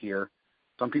falling a bit here.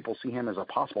 Some people see him as a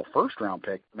possible first-round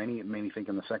pick. Many think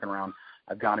in the second round.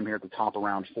 I've got him here at the top of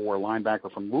round 4.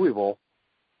 Linebacker from Louisville,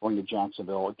 going to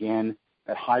Jacksonville. Again,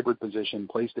 that hybrid position,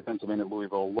 plays defensive end at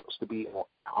Louisville, looks to be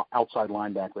outside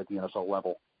linebacker at the NFL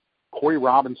level. Corey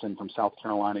Robinson from South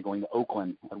Carolina, going to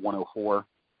Oakland at 104.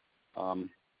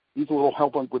 Needs a little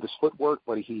help with his footwork,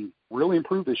 but he really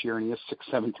improved this year, and he is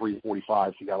 6'7",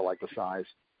 345, so you got to like the size.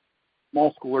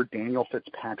 Small schooler Daniel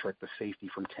Fitzpatrick, the safety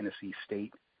from Tennessee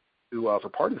State, who for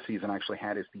part of the season actually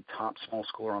had as the top small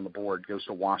schooler on the board, goes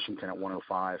to Washington at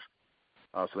 105.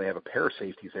 So they have a pair of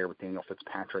safeties there with Daniel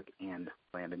Fitzpatrick and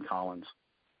Landon Collins.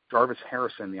 Jarvis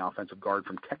Harrison, the offensive guard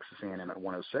from Texas A&M at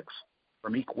 106.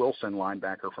 Rameek Wilson,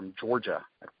 linebacker from Georgia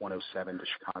at 107 to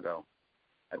Chicago.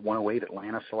 At 108,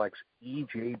 Atlanta selects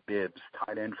E.J. Bibbs,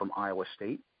 tight end from Iowa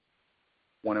State.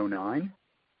 109,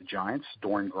 the Giants,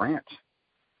 Doran Grant,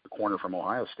 the corner from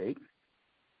Ohio State.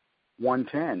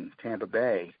 110, Tampa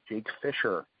Bay, Jake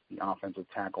Fisher, the offensive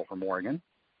tackle from Oregon.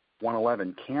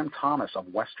 111, Cam Thomas of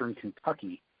Western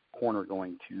Kentucky, corner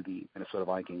going to the Minnesota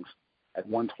Vikings. At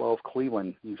 112,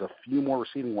 Cleveland needs a few more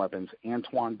receiving weapons.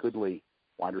 Antoine Goodley,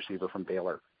 wide receiver from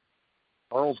Baylor.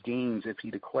 Charles Gaines, if he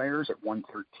declares, at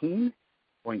 113,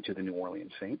 going to the New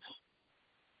Orleans Saints.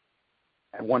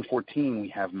 At 114, we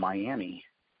have Miami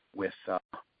with,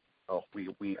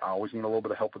 we always need a little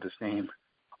bit of help with this name,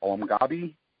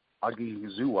 Olamgabi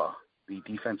Odighizuwa, the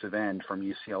defensive end from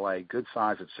UCLA. Good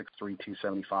size at 6'3",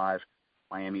 275.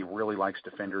 Miami really likes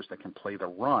defenders that can play the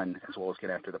run as well as get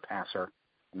after the passer,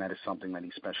 and that is something that he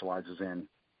specializes in.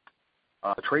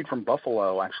 A trade from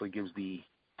Buffalo actually gives the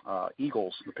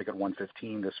Eagles the pick at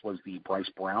 115. This was the Bryce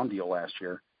Brown deal last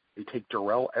year. They take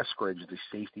Darrell Eskridge, the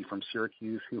safety from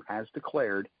Syracuse, who has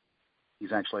declared.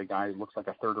 He's actually a guy who looks like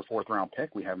a third or fourth round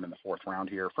pick. We have him in the fourth round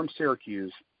here from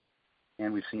Syracuse.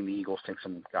 And we've seen the Eagles take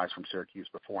some guys from Syracuse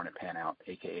before and it pan out,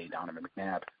 a.k.a. Donovan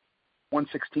McNabb.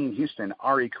 116, Houston,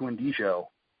 Ari Kuindijo,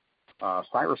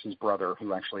 Cyrus's brother,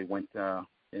 who actually went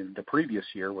in the previous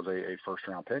year, was a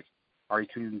first-round pick. Ari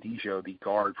Kuindijo, the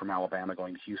guard from Alabama,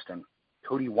 going to Houston.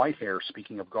 Cody Whitehair,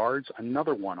 speaking of guards,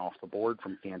 another one off the board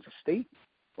from Kansas State,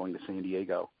 going to San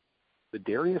Diego. The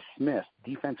Darius Smith,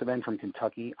 defensive end from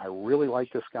Kentucky. I really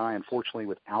like this guy. Unfortunately,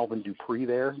 with Alvin Dupree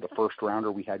there, the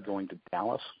first-rounder we had going to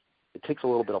Dallas, it takes a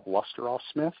little bit of luster off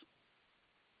Smith.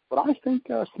 But I think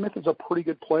Smith is a pretty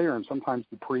good player, and sometimes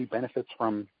Dupree benefits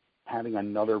from having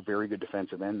another very good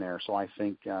defensive end there. So I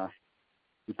think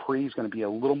Dupree is going to be a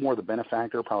little more the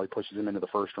benefactor, probably pushes him into the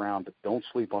first round, but don't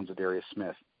sleep on Zadarius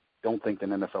Smith. Don't think that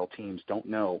NFL teams don't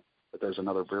know that there's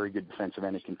another very good defensive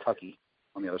end in Kentucky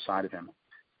on the other side of him.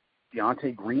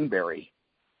 Deontay Greenberry,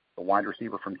 the wide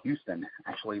receiver from Houston,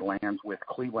 actually lands with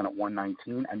Cleveland at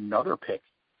 119, another pick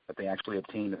that they actually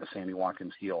obtained in the Sammy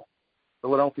Watkins deal.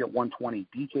 Philadelphia at 120,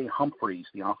 DJ Humphries,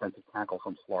 the offensive tackle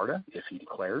from Florida, if he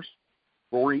declares.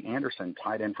 Rory Anderson,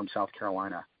 tight end from South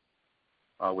Carolina,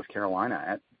 with Carolina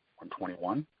at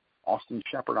 121. Austin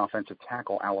Shepard, offensive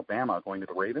tackle, Alabama, going to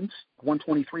the Ravens.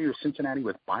 123 is Cincinnati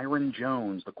with Byron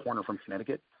Jones, the corner from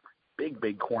Connecticut.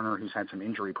 Big corner who's had some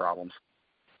injury problems.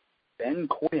 Ben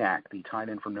Koyak, the tight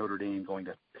end from Notre Dame, going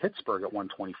to Pittsburgh at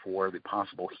 124, the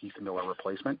possible Heath Miller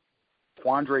replacement.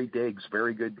 Quandre Diggs,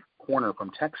 very good corner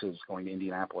from Texas, going to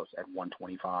Indianapolis at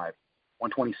 125.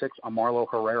 126, Amarlo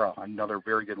Herrera, another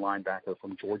very good linebacker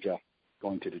from Georgia,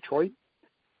 going to Detroit.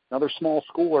 Another small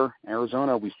schooler,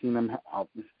 Arizona, we've seen them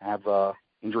have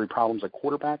injury problems at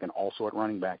quarterback and also at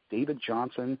running back. David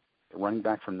Johnson, the running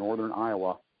back from Northern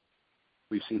Iowa,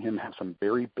 we've seen him have some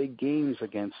very big games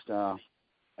against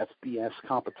FBS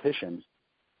competition.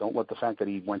 Don't let the fact that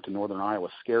he went to Northern Iowa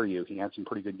scare you. He had some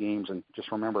pretty good games, and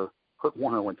just remember, Kurt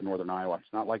Warner went to Northern Iowa.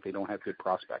 It's not like they don't have good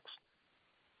prospects.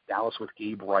 Dallas with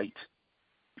Gabe Wright,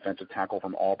 defensive tackle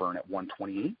from Auburn at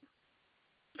 128.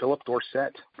 Philip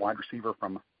Dorsett, wide receiver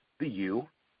from the U,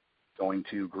 going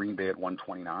to Green Bay at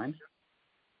 129.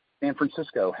 San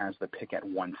Francisco has the pick at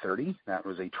 130. That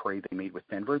was a trade they made with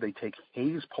Denver. They take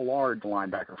Hayes Pollard, the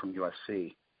linebacker from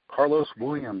USC. Carlos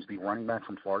Williams, the running back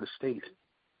from Florida State,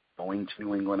 going to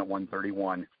New England at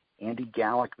 131. Andy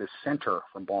Gallick, the center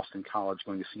from Boston College,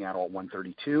 going to Seattle at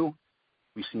 132.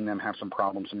 We've seen them have some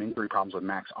injury problems with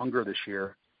Max Unger this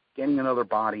year. Getting another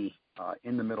body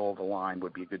in the middle of the line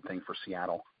would be a good thing for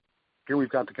Seattle. Here we've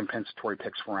got the compensatory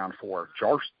picks for round 4.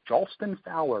 Jalston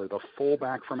Fowler, the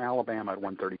fullback from Alabama at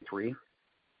 133.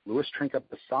 Louis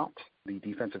Trinket-Bassett, the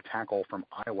defensive tackle from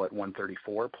Iowa at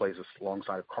 134, plays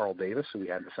alongside of Carl Davis, who we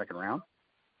had in the second round.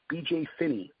 B.J.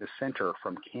 Finney, the center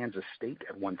from Kansas State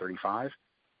at 135.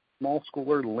 Small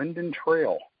schooler Lyndon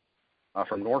Trail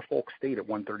from Norfolk State at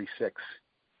 136.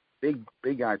 Big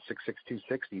guy at 6'6",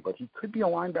 260, but he could be a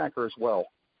linebacker as well.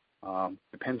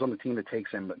 Depends on the team that takes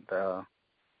him, but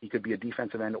he could be a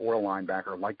defensive end or a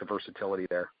linebacker. Like the versatility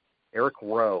there. Eric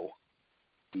Rowe,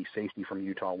 the safety from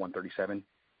Utah, 137.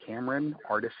 Cameron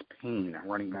Artis-Payne,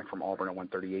 running back from Auburn at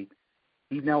 138.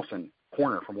 Steve Nelson,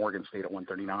 corner from Oregon State at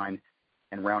 139.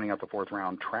 And rounding out the fourth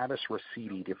round, Travis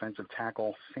Rosidi, defensive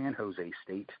tackle, San Jose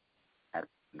State at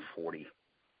 140.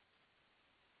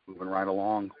 Moving right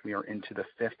along, we are into the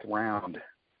fifth round.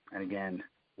 And again,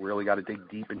 really got to dig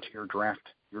deep into your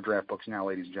draft books now,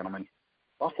 ladies and gentlemen.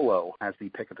 Buffalo has the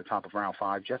pick at the top of round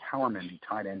 5. Jeff Howerman, the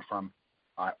tight end from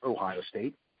Ohio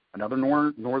State. Another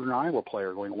Northern Iowa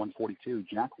player going to 142.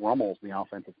 Jack Rummels, the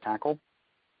offensive tackle.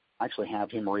 I actually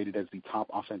have him rated as the top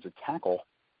offensive tackle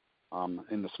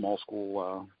in the small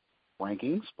school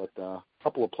rankings, but a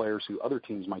couple of players who other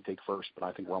teams might take first, but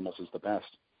I think Rummels is the best.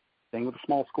 Staying with the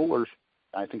small schoolers,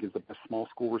 I think is the best small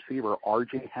school receiver,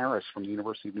 R.J. Harris from the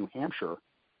University of New Hampshire,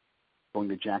 going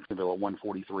to Jacksonville at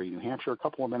 143. New Hampshire, a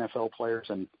couple of NFL players,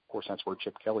 and, of course, that's where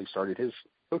Chip Kelly started his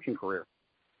coaching career.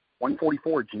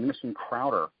 144, Jamison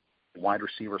Crowder, wide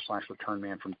receiver / return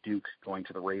man from Duke, going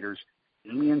to the Raiders.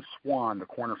 Damian Swan, the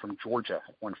corner from Georgia,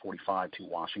 at 145 to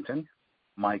Washington.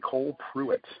 Michael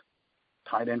Pruitt,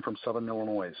 tight end from Southern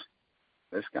Illinois.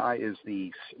 This guy is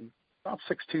about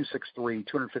 6'2", 6'3",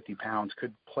 250 pounds,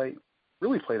 could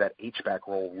really play that H-back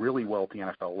role really well at the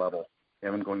NFL level. They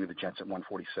have him going to the Jets at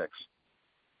 146.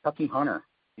 Tucky Hunter,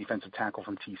 defensive tackle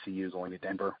from TCU, going to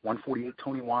Denver. 148,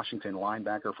 Tony Washington,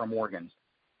 linebacker from Oregon.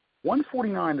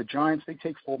 149, the Giants, they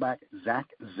take fullback Zach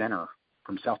Zenner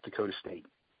from South Dakota State.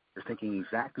 You're thinking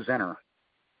Zach Zenner,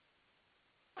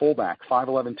 fullback,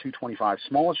 5'11", 225,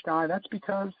 smallish guy. That's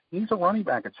because he's a running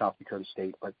back at South Dakota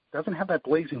State, but doesn't have that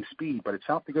blazing speed. But at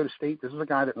South Dakota State, this is a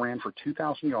guy that ran for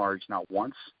 2,000 yards, not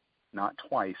once, not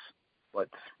twice, but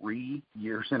 3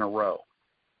 years in a row.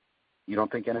 You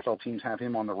don't think NFL teams have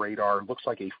him on the radar? Looks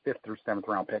like a 5th or 7th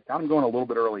round pick. I'm going a little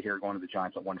bit early here, going to the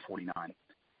Giants at 149.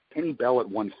 Kenny Bell at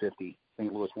 150,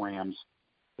 St. Louis Rams,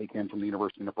 take him from the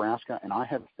University of Nebraska. And I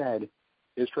have said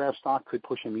his draft stock could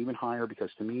push him even higher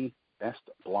because, to me, best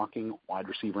blocking wide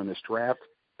receiver in this draft,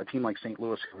 a team like St.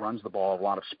 Louis who runs the ball, a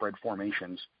lot of spread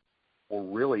formations, will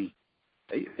really,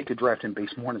 they could draft him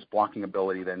based more on his blocking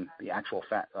ability than the actual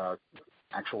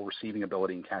receiving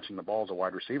ability and catching the ball as a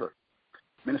wide receiver.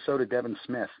 Minnesota, Devin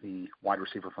Smith, the wide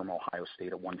receiver from Ohio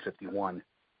State at 151.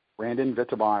 Brandon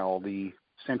Vittabile, the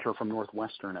center from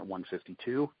Northwestern at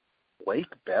 152.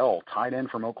 Blake Bell, tight end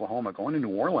from Oklahoma, going to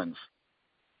New Orleans.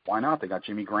 Why not? They got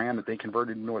Jimmy Graham that they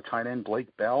converted into a tight end.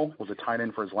 Blake Bell was a tight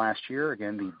end for his last year.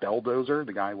 Again, the Belldozer.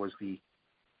 The guy was the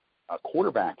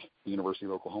quarterback at the University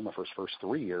of Oklahoma for his first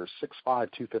 3 years, 6'5",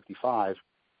 255.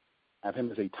 Have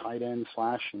him as a tight end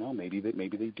slash, maybe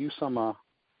they do some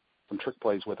trick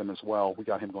plays with him as well. We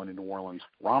got him going to New Orleans.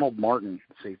 Ronald Martin,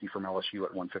 safety from LSU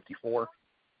at 154.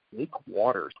 Nick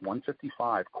Waters,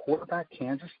 155. Quarterback,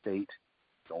 Kansas State,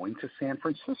 going to San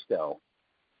Francisco.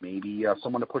 Maybe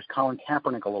someone to push Colin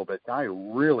Kaepernick a little bit. Guy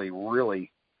who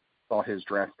really saw his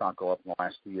draft stock go up in the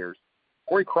last 2 years.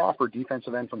 Corey Crawford,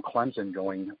 defensive end from Clemson,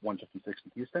 going 156 to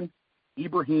Houston.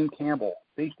 Ibrahim Campbell,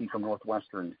 safety from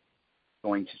Northwestern,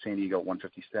 going to San Diego at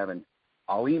 157.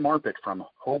 Ali Marpet from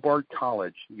Hobart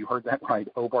College. You heard that right,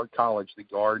 Hobart College, the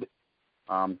guard.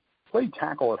 Played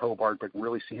tackle at Hobart, but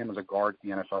really see him as a guard at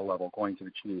the NFL level, going to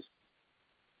the Chiefs.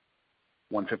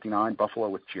 159, Buffalo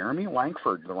with Jeremy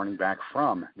Langford, the running back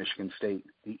from Michigan State.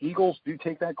 The Eagles do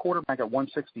take that quarterback at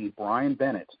 160, Brian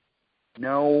Bennett.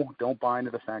 No, don't buy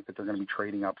into the fact that they're going to be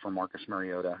trading up for Marcus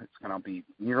Mariota. It's going to be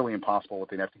nearly impossible what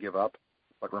they'd have to give up.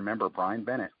 But remember, Brian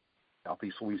Bennett,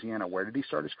 Southeast Louisiana, where did he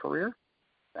start his career?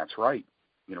 That's right,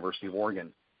 University of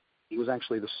Oregon. He was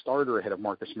actually the starter ahead of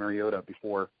Marcus Mariota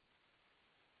before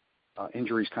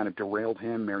injuries kind of derailed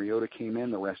him. Mariota came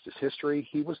in. The rest is history.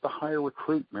 He was the higher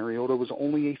recruit. Mariota was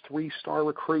only a 3-star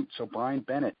recruit. So Brian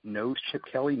Bennett knows Chip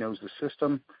Kelly, knows the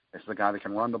system. This is the guy that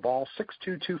can run the ball. 6'2",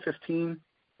 215.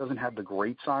 Doesn't have the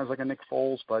great size like a Nick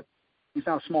Foles, but he's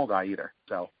not a small guy either.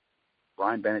 So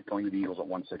Brian Bennett going to the Eagles at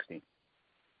 160.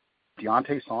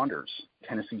 Deontay Saunders,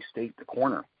 Tennessee State, the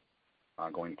corner,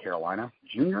 going to Carolina.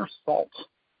 Junior Salt,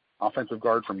 offensive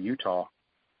guard from Utah.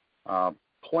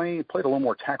 Played a little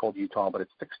more tackle at Utah, but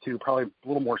it's 6'2", probably a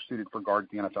little more suited for guard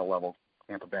at the NFL level,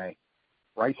 Tampa Bay.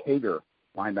 Bryce Hager,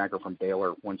 linebacker from Baylor,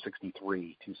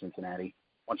 163 to Cincinnati.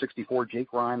 164,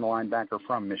 Jake Ryan, the linebacker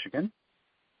from Michigan.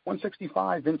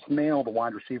 165, Vince Mail, the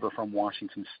wide receiver from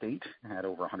Washington State, had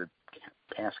over 100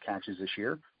 pass catches this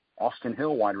year. Austin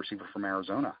Hill, wide receiver from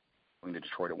Arizona, going to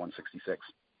Detroit at 166.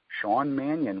 Sean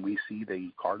Mannion, we see the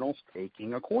Cardinals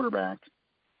taking a quarterback.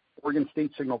 Oregon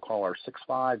State signal caller,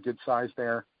 6'5", good size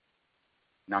there.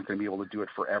 Not going to be able to do it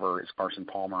forever is Carson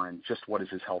Palmer, and just what is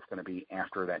his health going to be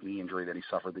after that knee injury that he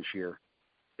suffered this year.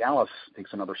 Dallas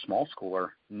takes another small schooler,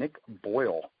 Nick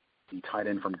Boyle, the tight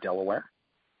end from Delaware.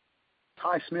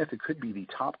 Ty Smith, who could be the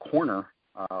top corner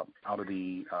out of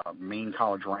the main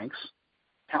college ranks.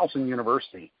 Towson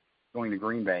University, going to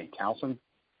Green Bay. Towson,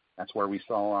 that's where we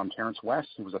saw Terrence West,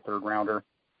 who was a third-rounder,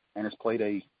 and has played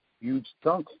a huge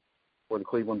chunk for the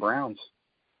Cleveland Browns.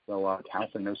 So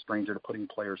Towson, no stranger to putting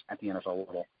players at the NFL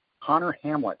level. Connor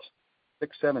Hamlet, 6'7",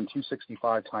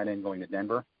 265 tight end, going to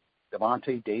Denver.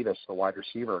 Devontae Davis, the wide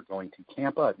receiver, going to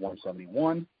Tampa at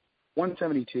 171.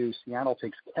 172, Seattle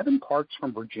takes Kevin Parks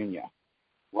from Virginia.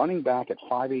 Running back at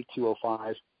 5'8",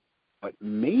 205, but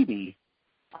maybe,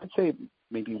 I'd say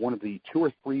maybe one of the 2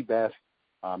 or 3 best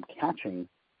catching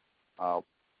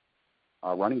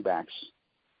running backs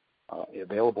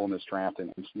available in this draft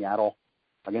in Seattle.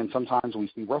 Again, sometimes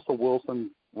we see Russell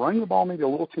Wilson running the ball maybe a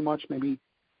little too much. Maybe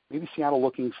Seattle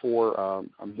looking for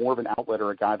more of an outlet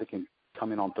or a guy that can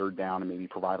come in on third down and maybe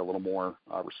provide a little more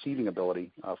receiving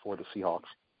ability for the Seahawks.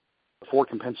 The 4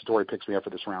 compensatory picks we have for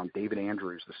this round: David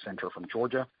Andrews, the center from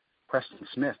Georgia; Preston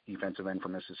Smith, defensive end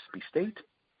from Mississippi State;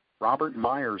 Robert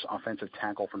Myers, offensive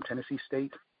tackle from Tennessee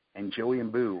State; and Joey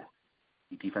Mbu,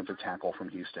 the defensive tackle from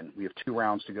Houston. We have 2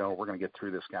 rounds to go. We're going to get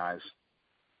through this, guys.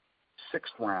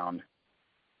 6th round.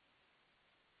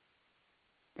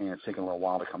 And it's taking a little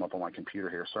while to come up on my computer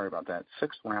here. Sorry about that. 6th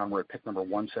round, we're at pick number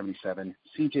 177.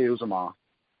 C.J. Uzomah,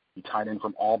 the tight end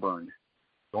from Auburn,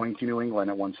 going to New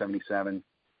England at 177.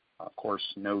 Of course,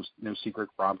 no secret,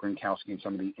 Rob Gronkowski and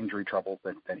some of the injury troubles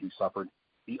that he suffered.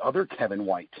 The other Kevin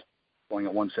White, going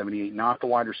at 178, not the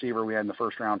wide receiver we had in the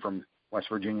first round from West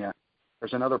Virginia.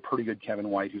 There's another pretty good Kevin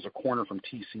White who's a corner from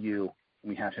TCU, and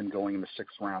we have him going in the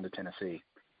 6th round to Tennessee.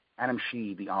 Adam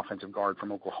Shee, the offensive guard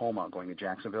from Oklahoma, going to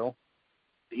Jacksonville.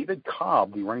 David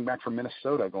Cobb, the running back from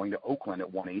Minnesota, going to Oakland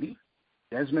at 180.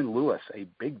 Desmond Lewis, a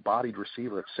big-bodied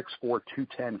receiver at 6'4",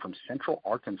 210 from Central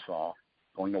Arkansas,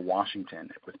 going to Washington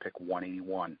with pick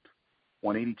 181.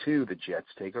 182, the Jets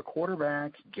take a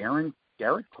quarterback, Garrett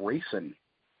Grayson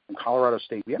from Colorado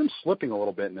State. We had him slipping a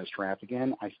little bit in this draft.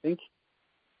 Again, I think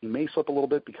he may slip a little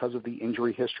bit because of the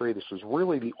injury history. This was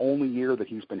really the only year that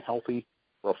he's been healthy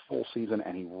for a full season,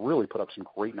 and he really put up some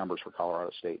great numbers for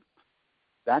Colorado State.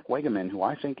 Zach Wegeman, who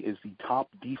I think is the top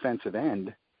defensive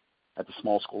end at the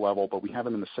small school level, but we have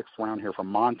him in the 6th round here from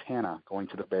Montana going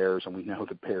to the Bears, and we know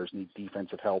the Bears need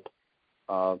defensive help.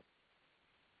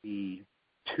 The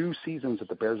 2 seasons that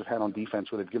the Bears have had on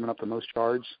defense where they've given up the most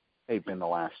yards, they've been the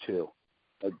last 2.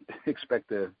 I expect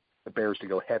the Bears to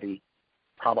go heavy.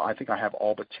 I think I have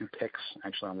all but 2 picks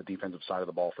actually on the defensive side of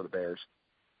the ball for the Bears.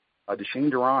 Deshane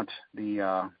Durant,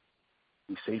 the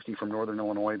safety from Northern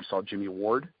Illinois, we saw Jimmy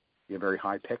Ward be a very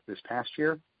high pick this past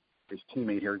year. His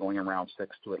teammate here going in round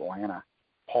 6 to Atlanta.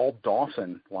 Paul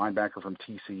Dawson, linebacker from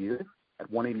TCU, at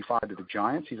 185 to the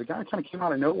Giants. He's a guy that kind of came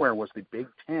out of nowhere, was the Big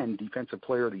Ten Defensive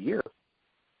Player of the Year.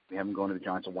 We have him going to the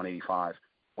Giants at 185.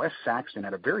 Wes Saxton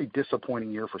had a very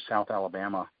disappointing year for South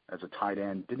Alabama as a tight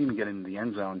end. Didn't even get into the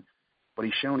end zone, but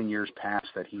he's shown in years past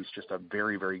that he's just a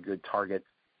very, very good target.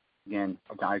 Again,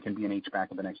 a guy who can be an H-back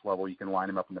at the next level. You can line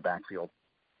him up in the backfield.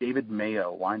 David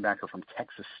Mayo, linebacker from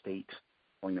Texas State,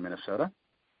 going to Minnesota.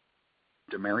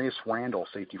 Demarius Randall,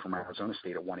 safety from Arizona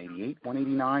State at 188.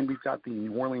 189, we've got the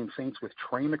New Orleans Saints with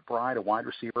Trey McBride, a wide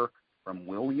receiver from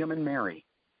William and Mary.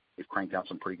 They've cranked out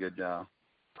some pretty good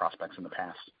prospects in the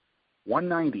past.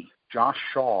 190, Josh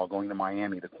Shaw going to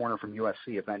Miami, the corner from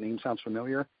USC. If that name sounds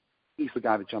familiar, he's the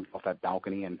guy that jumped off that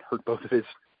balcony and hurt both of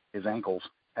his ankles.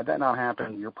 Had that not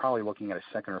happened, you're probably looking at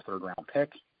a 2nd or 3rd round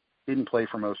pick. Didn't play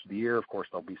for most of the year. Of course,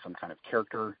 there'll be some kind of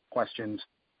character questions,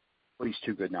 but he's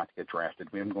too good not to get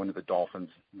drafted. We have him going to the Dolphins.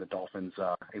 The Dolphins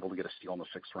able to get a steal in the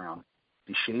 6th round.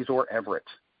 DeShazor Everett,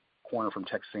 corner from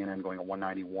Texas A&M, going at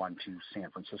 191 to San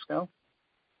Francisco.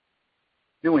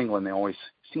 New England, they always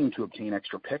seem to obtain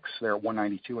extra picks. They're at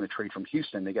 192 in a trade from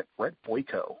Houston. They get Brett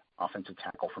Boyko, offensive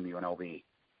tackle from UNLV.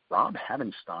 Rob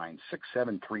Havenstein,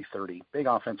 6'7", 330, big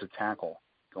offensive tackle,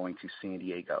 going to San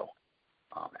Diego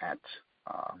at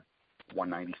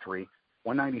 193.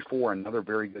 194, another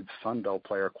very good Sun Belt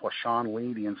player, Quashawn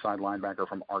Lee, the inside linebacker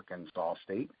from Arkansas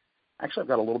State. Actually, I've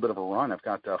got a little bit of a run. I've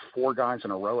got 4 guys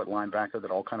in a row at linebacker that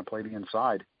all kind of play the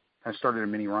inside. Kind of started a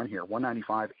mini run here.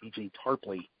 195, A.J.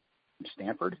 Tarpley from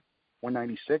Stanford.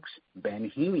 196,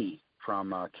 Ben Heaney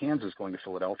from Kansas going to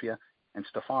Philadelphia. And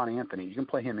Stephon Anthony, you can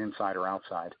play him inside or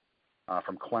outside,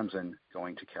 from Clemson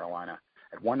going to Carolina.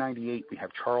 At 198, we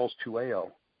have Charles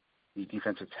Tueo, the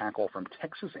defensive tackle from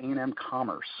Texas A&M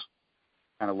Commerce,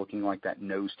 kind of looking like that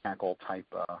nose tackle type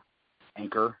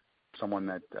anchor, someone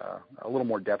that a little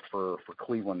more depth for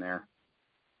Cleveland there.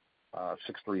 6'3",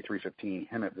 315,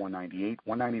 him at 198.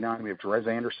 199, we have Jerez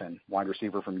Anderson, wide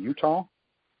receiver from Utah.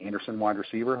 Anderson, wide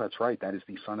receiver, that's right, that is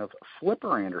the son of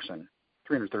Flipper Anderson.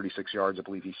 336 yards, I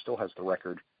believe he still has the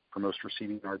record for most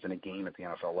receiving yards in a game at the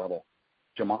NFL level.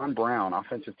 Jamon Brown,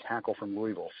 offensive tackle from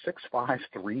Louisville, 6'5",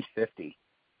 350.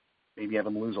 Maybe have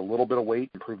him lose a little bit of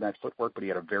weight, improve that footwork, but he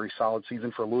had a very solid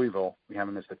season for Louisville. We have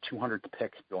him as the 200th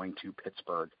pick going to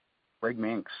Pittsburgh. Greg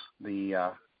Manx,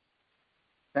 the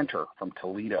center from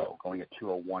Toledo, going at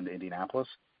 201 to Indianapolis.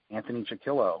 Anthony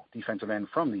Chiquillo, defensive end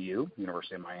from the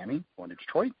University of Miami, going to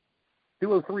Detroit.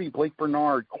 203, Blake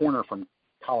Bernard, corner from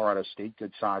Colorado State,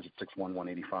 good size at 6'1",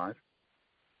 185.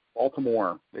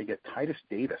 Baltimore, they get Titus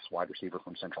Davis, wide receiver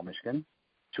from Central Michigan.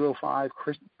 205,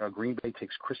 Green Bay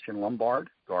takes Christian Lombard,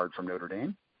 guard from Notre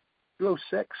Dame.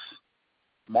 206,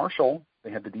 Marshall,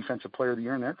 they had the defensive player of the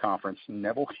year in their conference,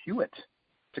 Neville Hewitt,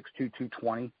 6'2",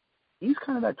 220. He's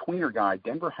kind of that tweener guy.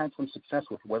 Denver had some success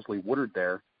with Wesley Woodard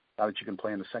there. Now that you can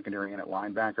play in the secondary and at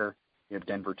linebacker, you have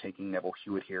Denver taking Neville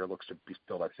Hewitt here. Looks to be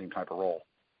still that same type of role.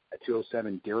 At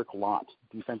 207, Derek Lott,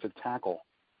 defensive tackle,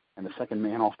 and the second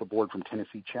man off the board from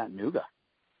Tennessee, Chattanooga,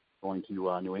 going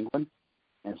to New England.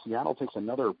 And Seattle takes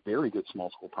another very good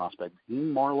small school prospect, Dean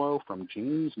Marlowe from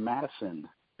James Madison,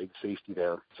 big safety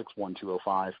there, 6'1",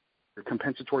 205. Your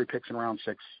compensatory picks in round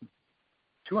 6.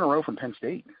 2 in a row from Penn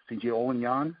State. C.J.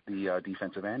 Olenyan, the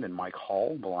defensive end, and Mike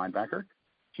Hall, the linebacker.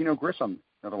 Gino Grissom,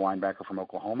 another linebacker from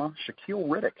Oklahoma. Shaquille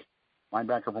Riddick,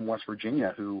 linebacker from West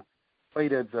Virginia, who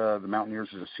played at the Mountaineers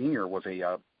as a senior, was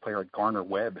a player at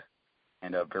Garner-Webb,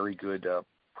 and a very good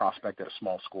prospect at a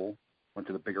small school. Went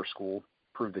to the bigger school,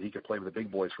 proved that he could play with the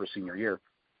big boys for a senior year.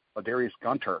 Darius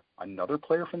Gunter, another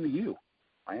player from the U.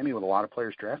 Miami with a lot of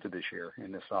players drafted this year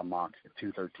in this mock at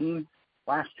 213.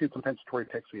 Last 2 compensatory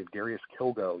picks, we have Darius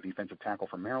Kilgo, defensive tackle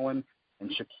from Maryland,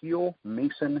 and Shaquille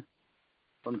Mason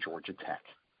from Georgia Tech.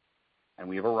 And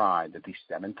we have arrived at the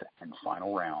 7th and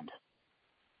final round.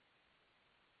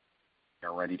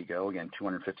 They're ready to go. Again,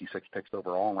 256 picks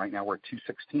overall. And right now we're at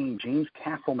 216. James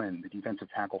Castleman, the defensive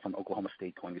tackle from Oklahoma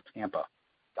State, going to Tampa.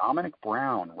 Dominic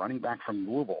Brown, running back from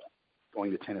Louisville,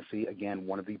 going to Tennessee. Again,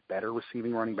 one of the better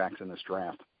receiving running backs in this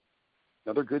draft.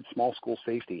 Another good small school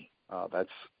safety.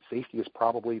 Safety is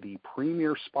probably the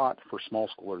premier spot for small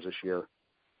schoolers this year.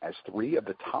 as 3 of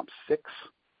the top 6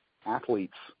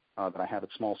 athletes that I have at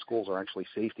small schools are actually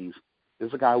safeties. This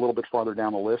is a guy a little bit farther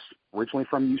down the list, originally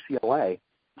from UCLA,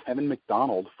 Kevin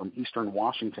McDonald from Eastern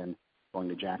Washington, going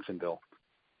to Jacksonville.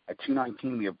 At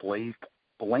 219, we have Blaine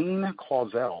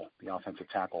Clausell, the offensive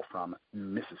tackle from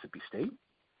Mississippi State.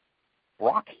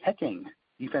 Brock Hecking,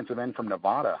 defensive end from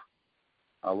Nevada.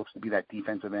 Looks to be that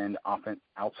defensive end,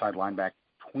 outside linebacker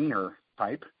tweener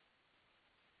type.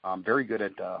 Very good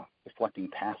at deflecting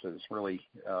passes, really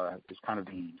is kind of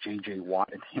the J.J.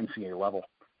 Watt at the NCAA level.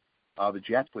 The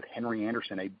Jets with Henry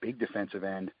Anderson, a big defensive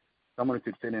end, someone who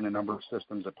could fit in a number of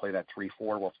systems that play that 3-4.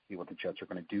 We'll see what the Jets are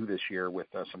going to do this year with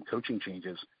some coaching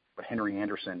changes. But Henry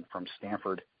Anderson from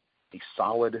Stanford, a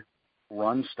solid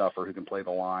run stuffer who can play the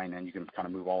line and you can kind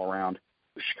of move all around.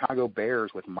 The Chicago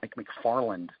Bears with Mike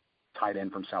McFarland, tight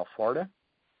end from South Florida.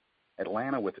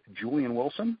 Atlanta with Julian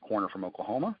Wilson, corner from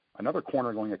Oklahoma. Another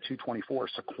corner going at 224,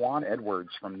 Saquon Edwards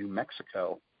from New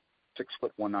Mexico, 6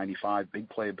 foot 195, big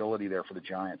playability there for the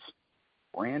Giants.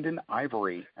 Brandon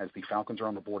Ivory, as the Falcons are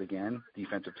on the board again,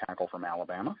 defensive tackle from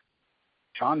Alabama.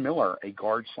 Sean Miller, a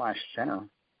guard/center,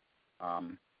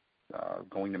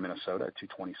 going to Minnesota at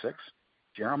 226.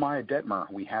 Jeremiah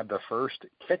Detmer, we had the first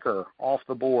kicker off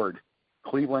the board.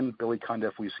 Cleveland, Billy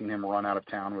Cundiff, we've seen him run out of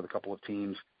town with a couple of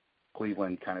teams.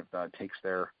 Cleveland kind of takes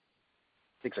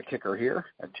a kicker here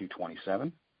at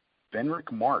 227.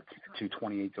 Venric Mark at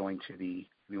 228 going to the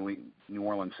New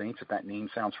Orleans Saints. If that name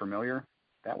sounds familiar,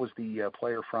 that was the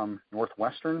player from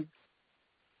Northwestern.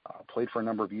 Played for a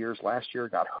number of years last year,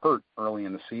 got hurt early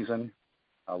in the season.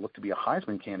 Looked to be a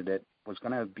Heisman candidate, was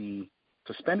going to be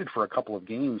suspended for a couple of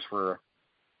games for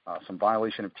some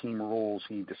violation of team rules.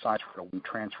 He decided to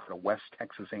transfer to West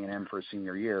Texas A&M for his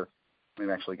senior year. We've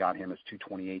actually got him as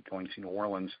 228 going to New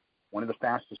Orleans. One of the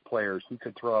fastest players. He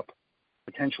could throw up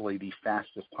potentially the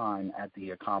fastest time at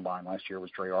the combine. Last year was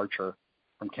Dre Archer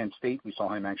from Kent State. We saw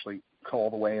him actually go all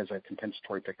the way as a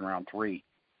compensatory pick in round 3.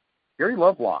 Gary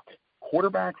Lovelock,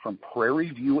 quarterback from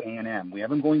Prairie View A&M. We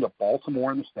have him going to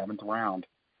Baltimore in the 7th round.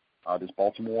 Does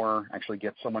Baltimore actually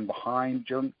get someone behind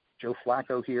Joe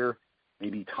Flacco here?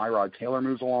 Maybe Tyrod Taylor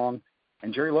moves along.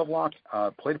 And Jerry Lovelock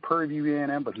played at Prairie View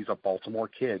A&M, but he's a Baltimore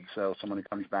kid, so someone who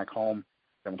comes back home,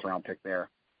 7th round pick there.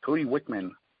 Cody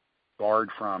Wickman, guard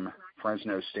from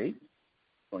Fresno State,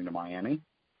 going to Miami.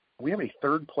 We have a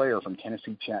third player from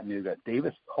Tennessee Chattanooga,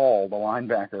 Davis Hall, the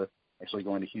linebacker, actually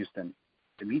going to Houston.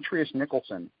 Demetrius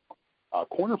Nicholson,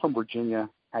 corner from Virginia.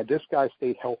 Had this guy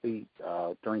stayed healthy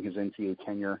during his NCAA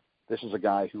tenure, this is a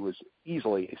guy who was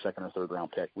easily a 2nd or 3rd round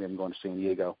pick. We have him going to San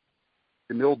Diego.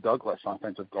 Jamil Douglas,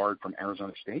 offensive guard from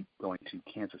Arizona State, going to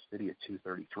Kansas City at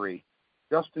 233.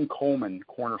 Justin Coleman,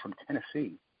 corner from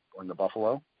Tennessee, going to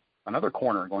Buffalo. Another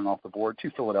corner going off the board to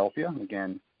Philadelphia.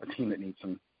 Again, a team that needs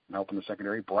some help in the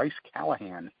secondary. Bryce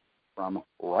Callahan from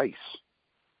Rice,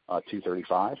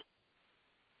 235.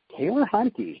 Taylor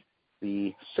Heineke,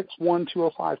 the 6'1",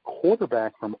 205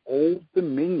 quarterback from Old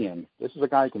Dominion. This is a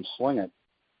guy who can sling it.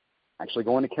 Actually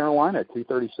going to Carolina at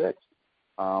 236.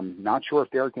 Not sure if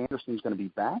Derek Anderson is going to be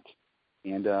back.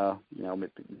 And, you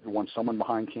want someone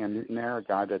behind Cam Newton there, a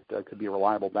guy that could be a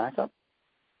reliable backup.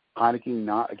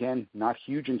 Heineke, not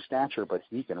huge in stature, but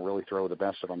he can really throw the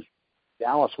best of them.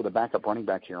 Dallas with a backup running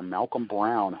back here, Malcolm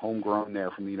Brown, homegrown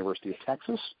there from the University of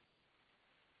Texas.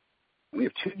 We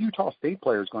have 2 Utah State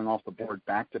players going off the board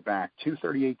back-to-back.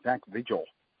 238, Zach Vigil,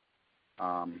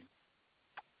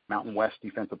 Mountain West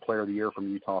Defensive Player of the Year from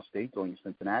Utah State, going to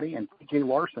Cincinnati. And P.J.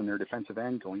 Larson, their defensive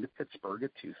end, going to Pittsburgh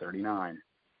at 239.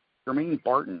 Jermaine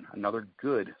Barton, another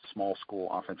good small school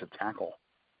offensive tackle,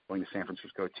 going to San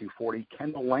Francisco at 240.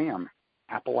 Kendall Lamb,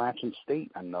 Appalachian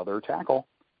State, another tackle,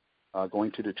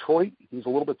 going to Detroit. He's a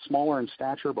little bit smaller in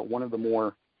stature, but one of the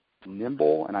more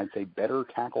nimble and I'd say better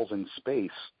tackles in space.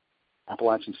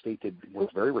 Appalachian State was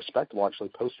very respectable, actually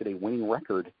posted a winning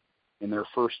record in their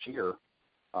first year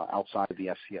outside of the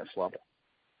FCS level.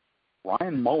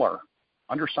 Ryan Muller,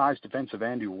 undersized defensive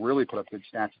end who really put up good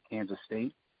stats at Kansas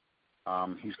State.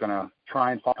 He's going to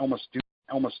try and find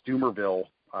Elmas Dumerville,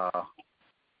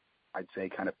 I'd say,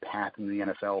 kind of path in the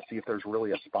NFL, see if there's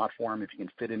really a spot for him, if he can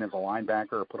fit in as a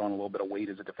linebacker or put on a little bit of weight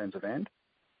as a defensive end.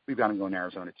 We've got him going to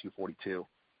Arizona at 242.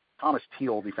 Thomas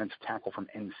Teal, defensive tackle from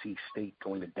NC State,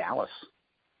 going to Dallas.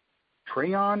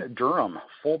 Trayon Durham,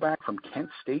 fullback from Kent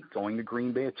State, going to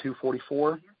Green Bay at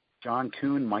 244. John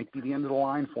Kuhn might be the end of the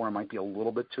line for him, might be a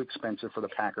little bit too expensive for the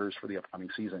Packers for the upcoming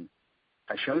season.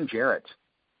 Tyshon Jarrett,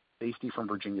 safety from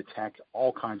Virginia Tech,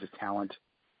 all kinds of talent.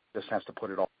 Just has to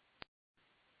put it all.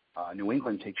 New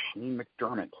England takes Shane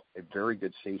McDermott, a very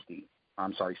good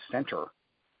center.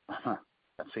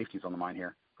 That safety's on the mind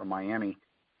here, from Miami.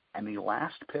 And the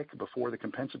last pick before the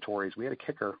compensatories, we had a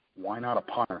kicker. Why not a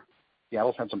punter?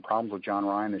 Seattle's had some problems with John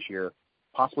Ryan this year.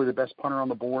 Possibly the best punter on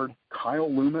the board, Kyle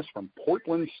Loomis from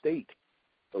Portland State.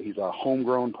 So he's a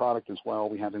homegrown product as well.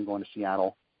 We have him going to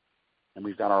Seattle. And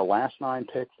we've got our last 9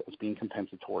 picks as being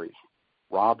compensatories.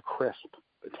 Rob Crisp,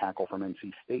 the tackle from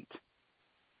NC State,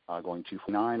 going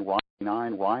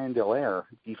 249. Ryan Delaire,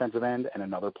 defensive end, and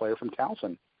another player from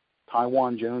Towson.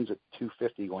 Taiwan Jones at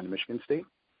 250, going to Michigan State.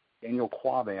 Daniel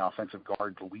Quave, offensive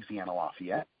guard, Louisiana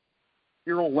Lafayette.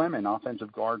 Cyril Lemon,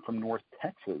 offensive guard from North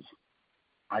Texas.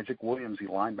 Isaac Williams, the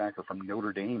linebacker from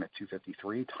Notre Dame at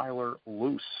 253. Tyler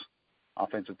Luce,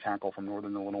 offensive tackle from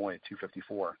Northern Illinois at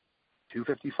 254.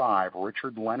 255,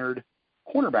 Richard Leonard,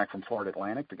 cornerback from Florida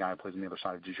Atlantic, the guy who plays on the other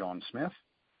side of DeJohn Smith.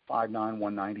 5'9",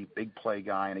 190, big play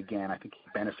guy. And again, I think he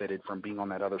benefited from being on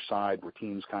that other side where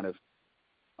teams kind of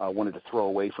wanted to throw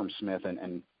away from Smith,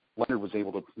 and Leonard was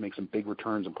able to make some big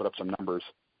returns and put up some numbers.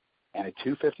 And at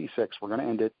 256, we're going to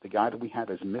end it. The guy that we have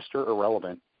is Mr.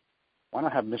 Irrelevant. Why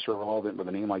not have Mr. Irrelevant with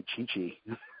a name like Chichi?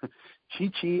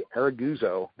 Chichi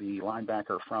Araguzzo, the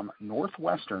linebacker from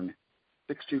Northwestern,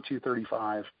 6'2",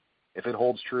 235. If it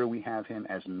holds true, we have him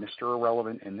as Mr.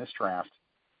 Irrelevant in this draft,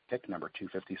 pick number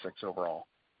 256 overall.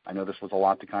 I know this was a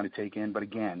lot to kind of take in, but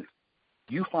again,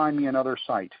 you find me another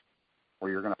site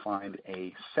where you're going to find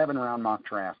a 7-round mock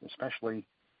draft, especially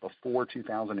before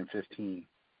 2015.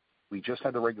 We just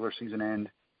had the regular season end.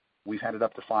 We've had it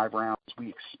up to 5 rounds. We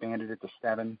expanded it to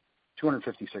 7,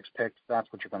 256 picks.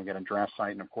 That's what you're going to get on Draft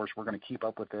Site. And, of course, we're going to keep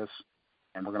up with this,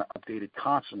 and we're going to update it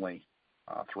constantly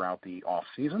throughout the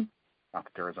off-season. Not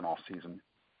that there is an off-season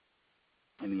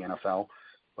in the NFL.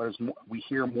 But as we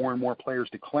hear more and more players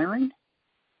declaring,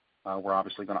 we're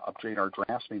obviously going to update our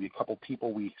drafts. Maybe a couple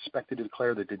people we expected to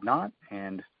declare that did not.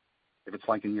 And if it's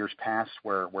like in years past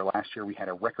where last year we had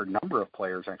a record number of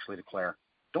players actually declare,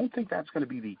 don't think that's going to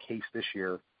be the case this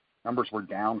year. Numbers were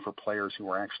down for players who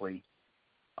were actually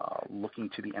looking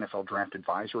to the NFL Draft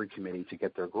Advisory Committee to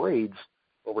get their grades,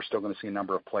 but we're still going to see a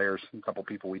number of players, a couple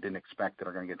people we didn't expect that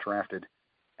are going to get drafted,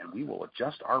 and we will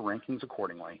adjust our rankings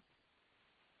accordingly.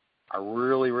 I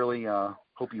really, really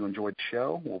hope you enjoyed the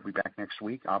show. We'll be back next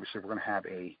week. Obviously, we're going to have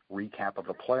a recap of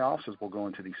the playoffs as we'll go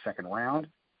into the second round.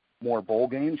 More bowl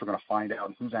games. We're going to find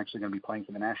out who's actually going to be playing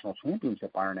for the national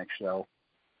championship by our next show.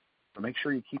 So make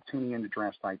sure you keep tuning in to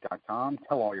DraftSite.com.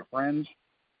 Tell all your friends.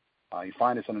 You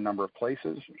find us in a number of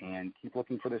places, and keep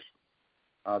looking for this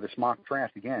mock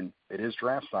draft. Again, it is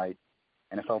Draft Site.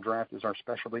 NFL Draft is our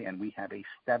specialty, and we have a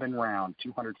 7-round,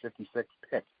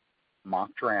 256-pick mock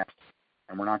draft.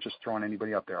 And we're not just throwing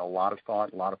anybody up there. A lot of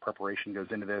thought, a lot of preparation goes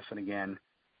into this. And again,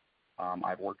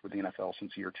 I've worked with the NFL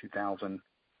since the year 2000,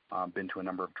 been to a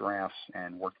number of drafts,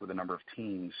 and worked with a number of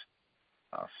teams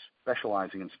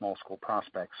specializing in small school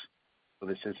prospects. So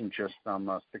this isn't just some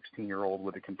 16-year-old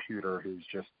with a computer who's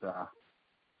just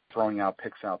throwing out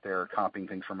picks out there, copying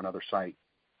things from another site.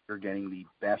 You're getting the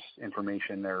best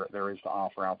information there is to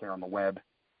offer out there on the web.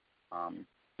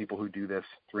 People who do this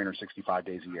 365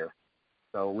 days a year.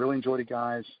 So really enjoyed it,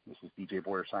 guys. This is DJ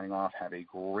Boyer signing off. Have a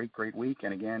great, great week.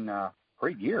 And again,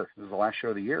 great year. This is the last show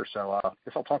of the year. So I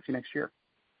guess I'll talk to you next year.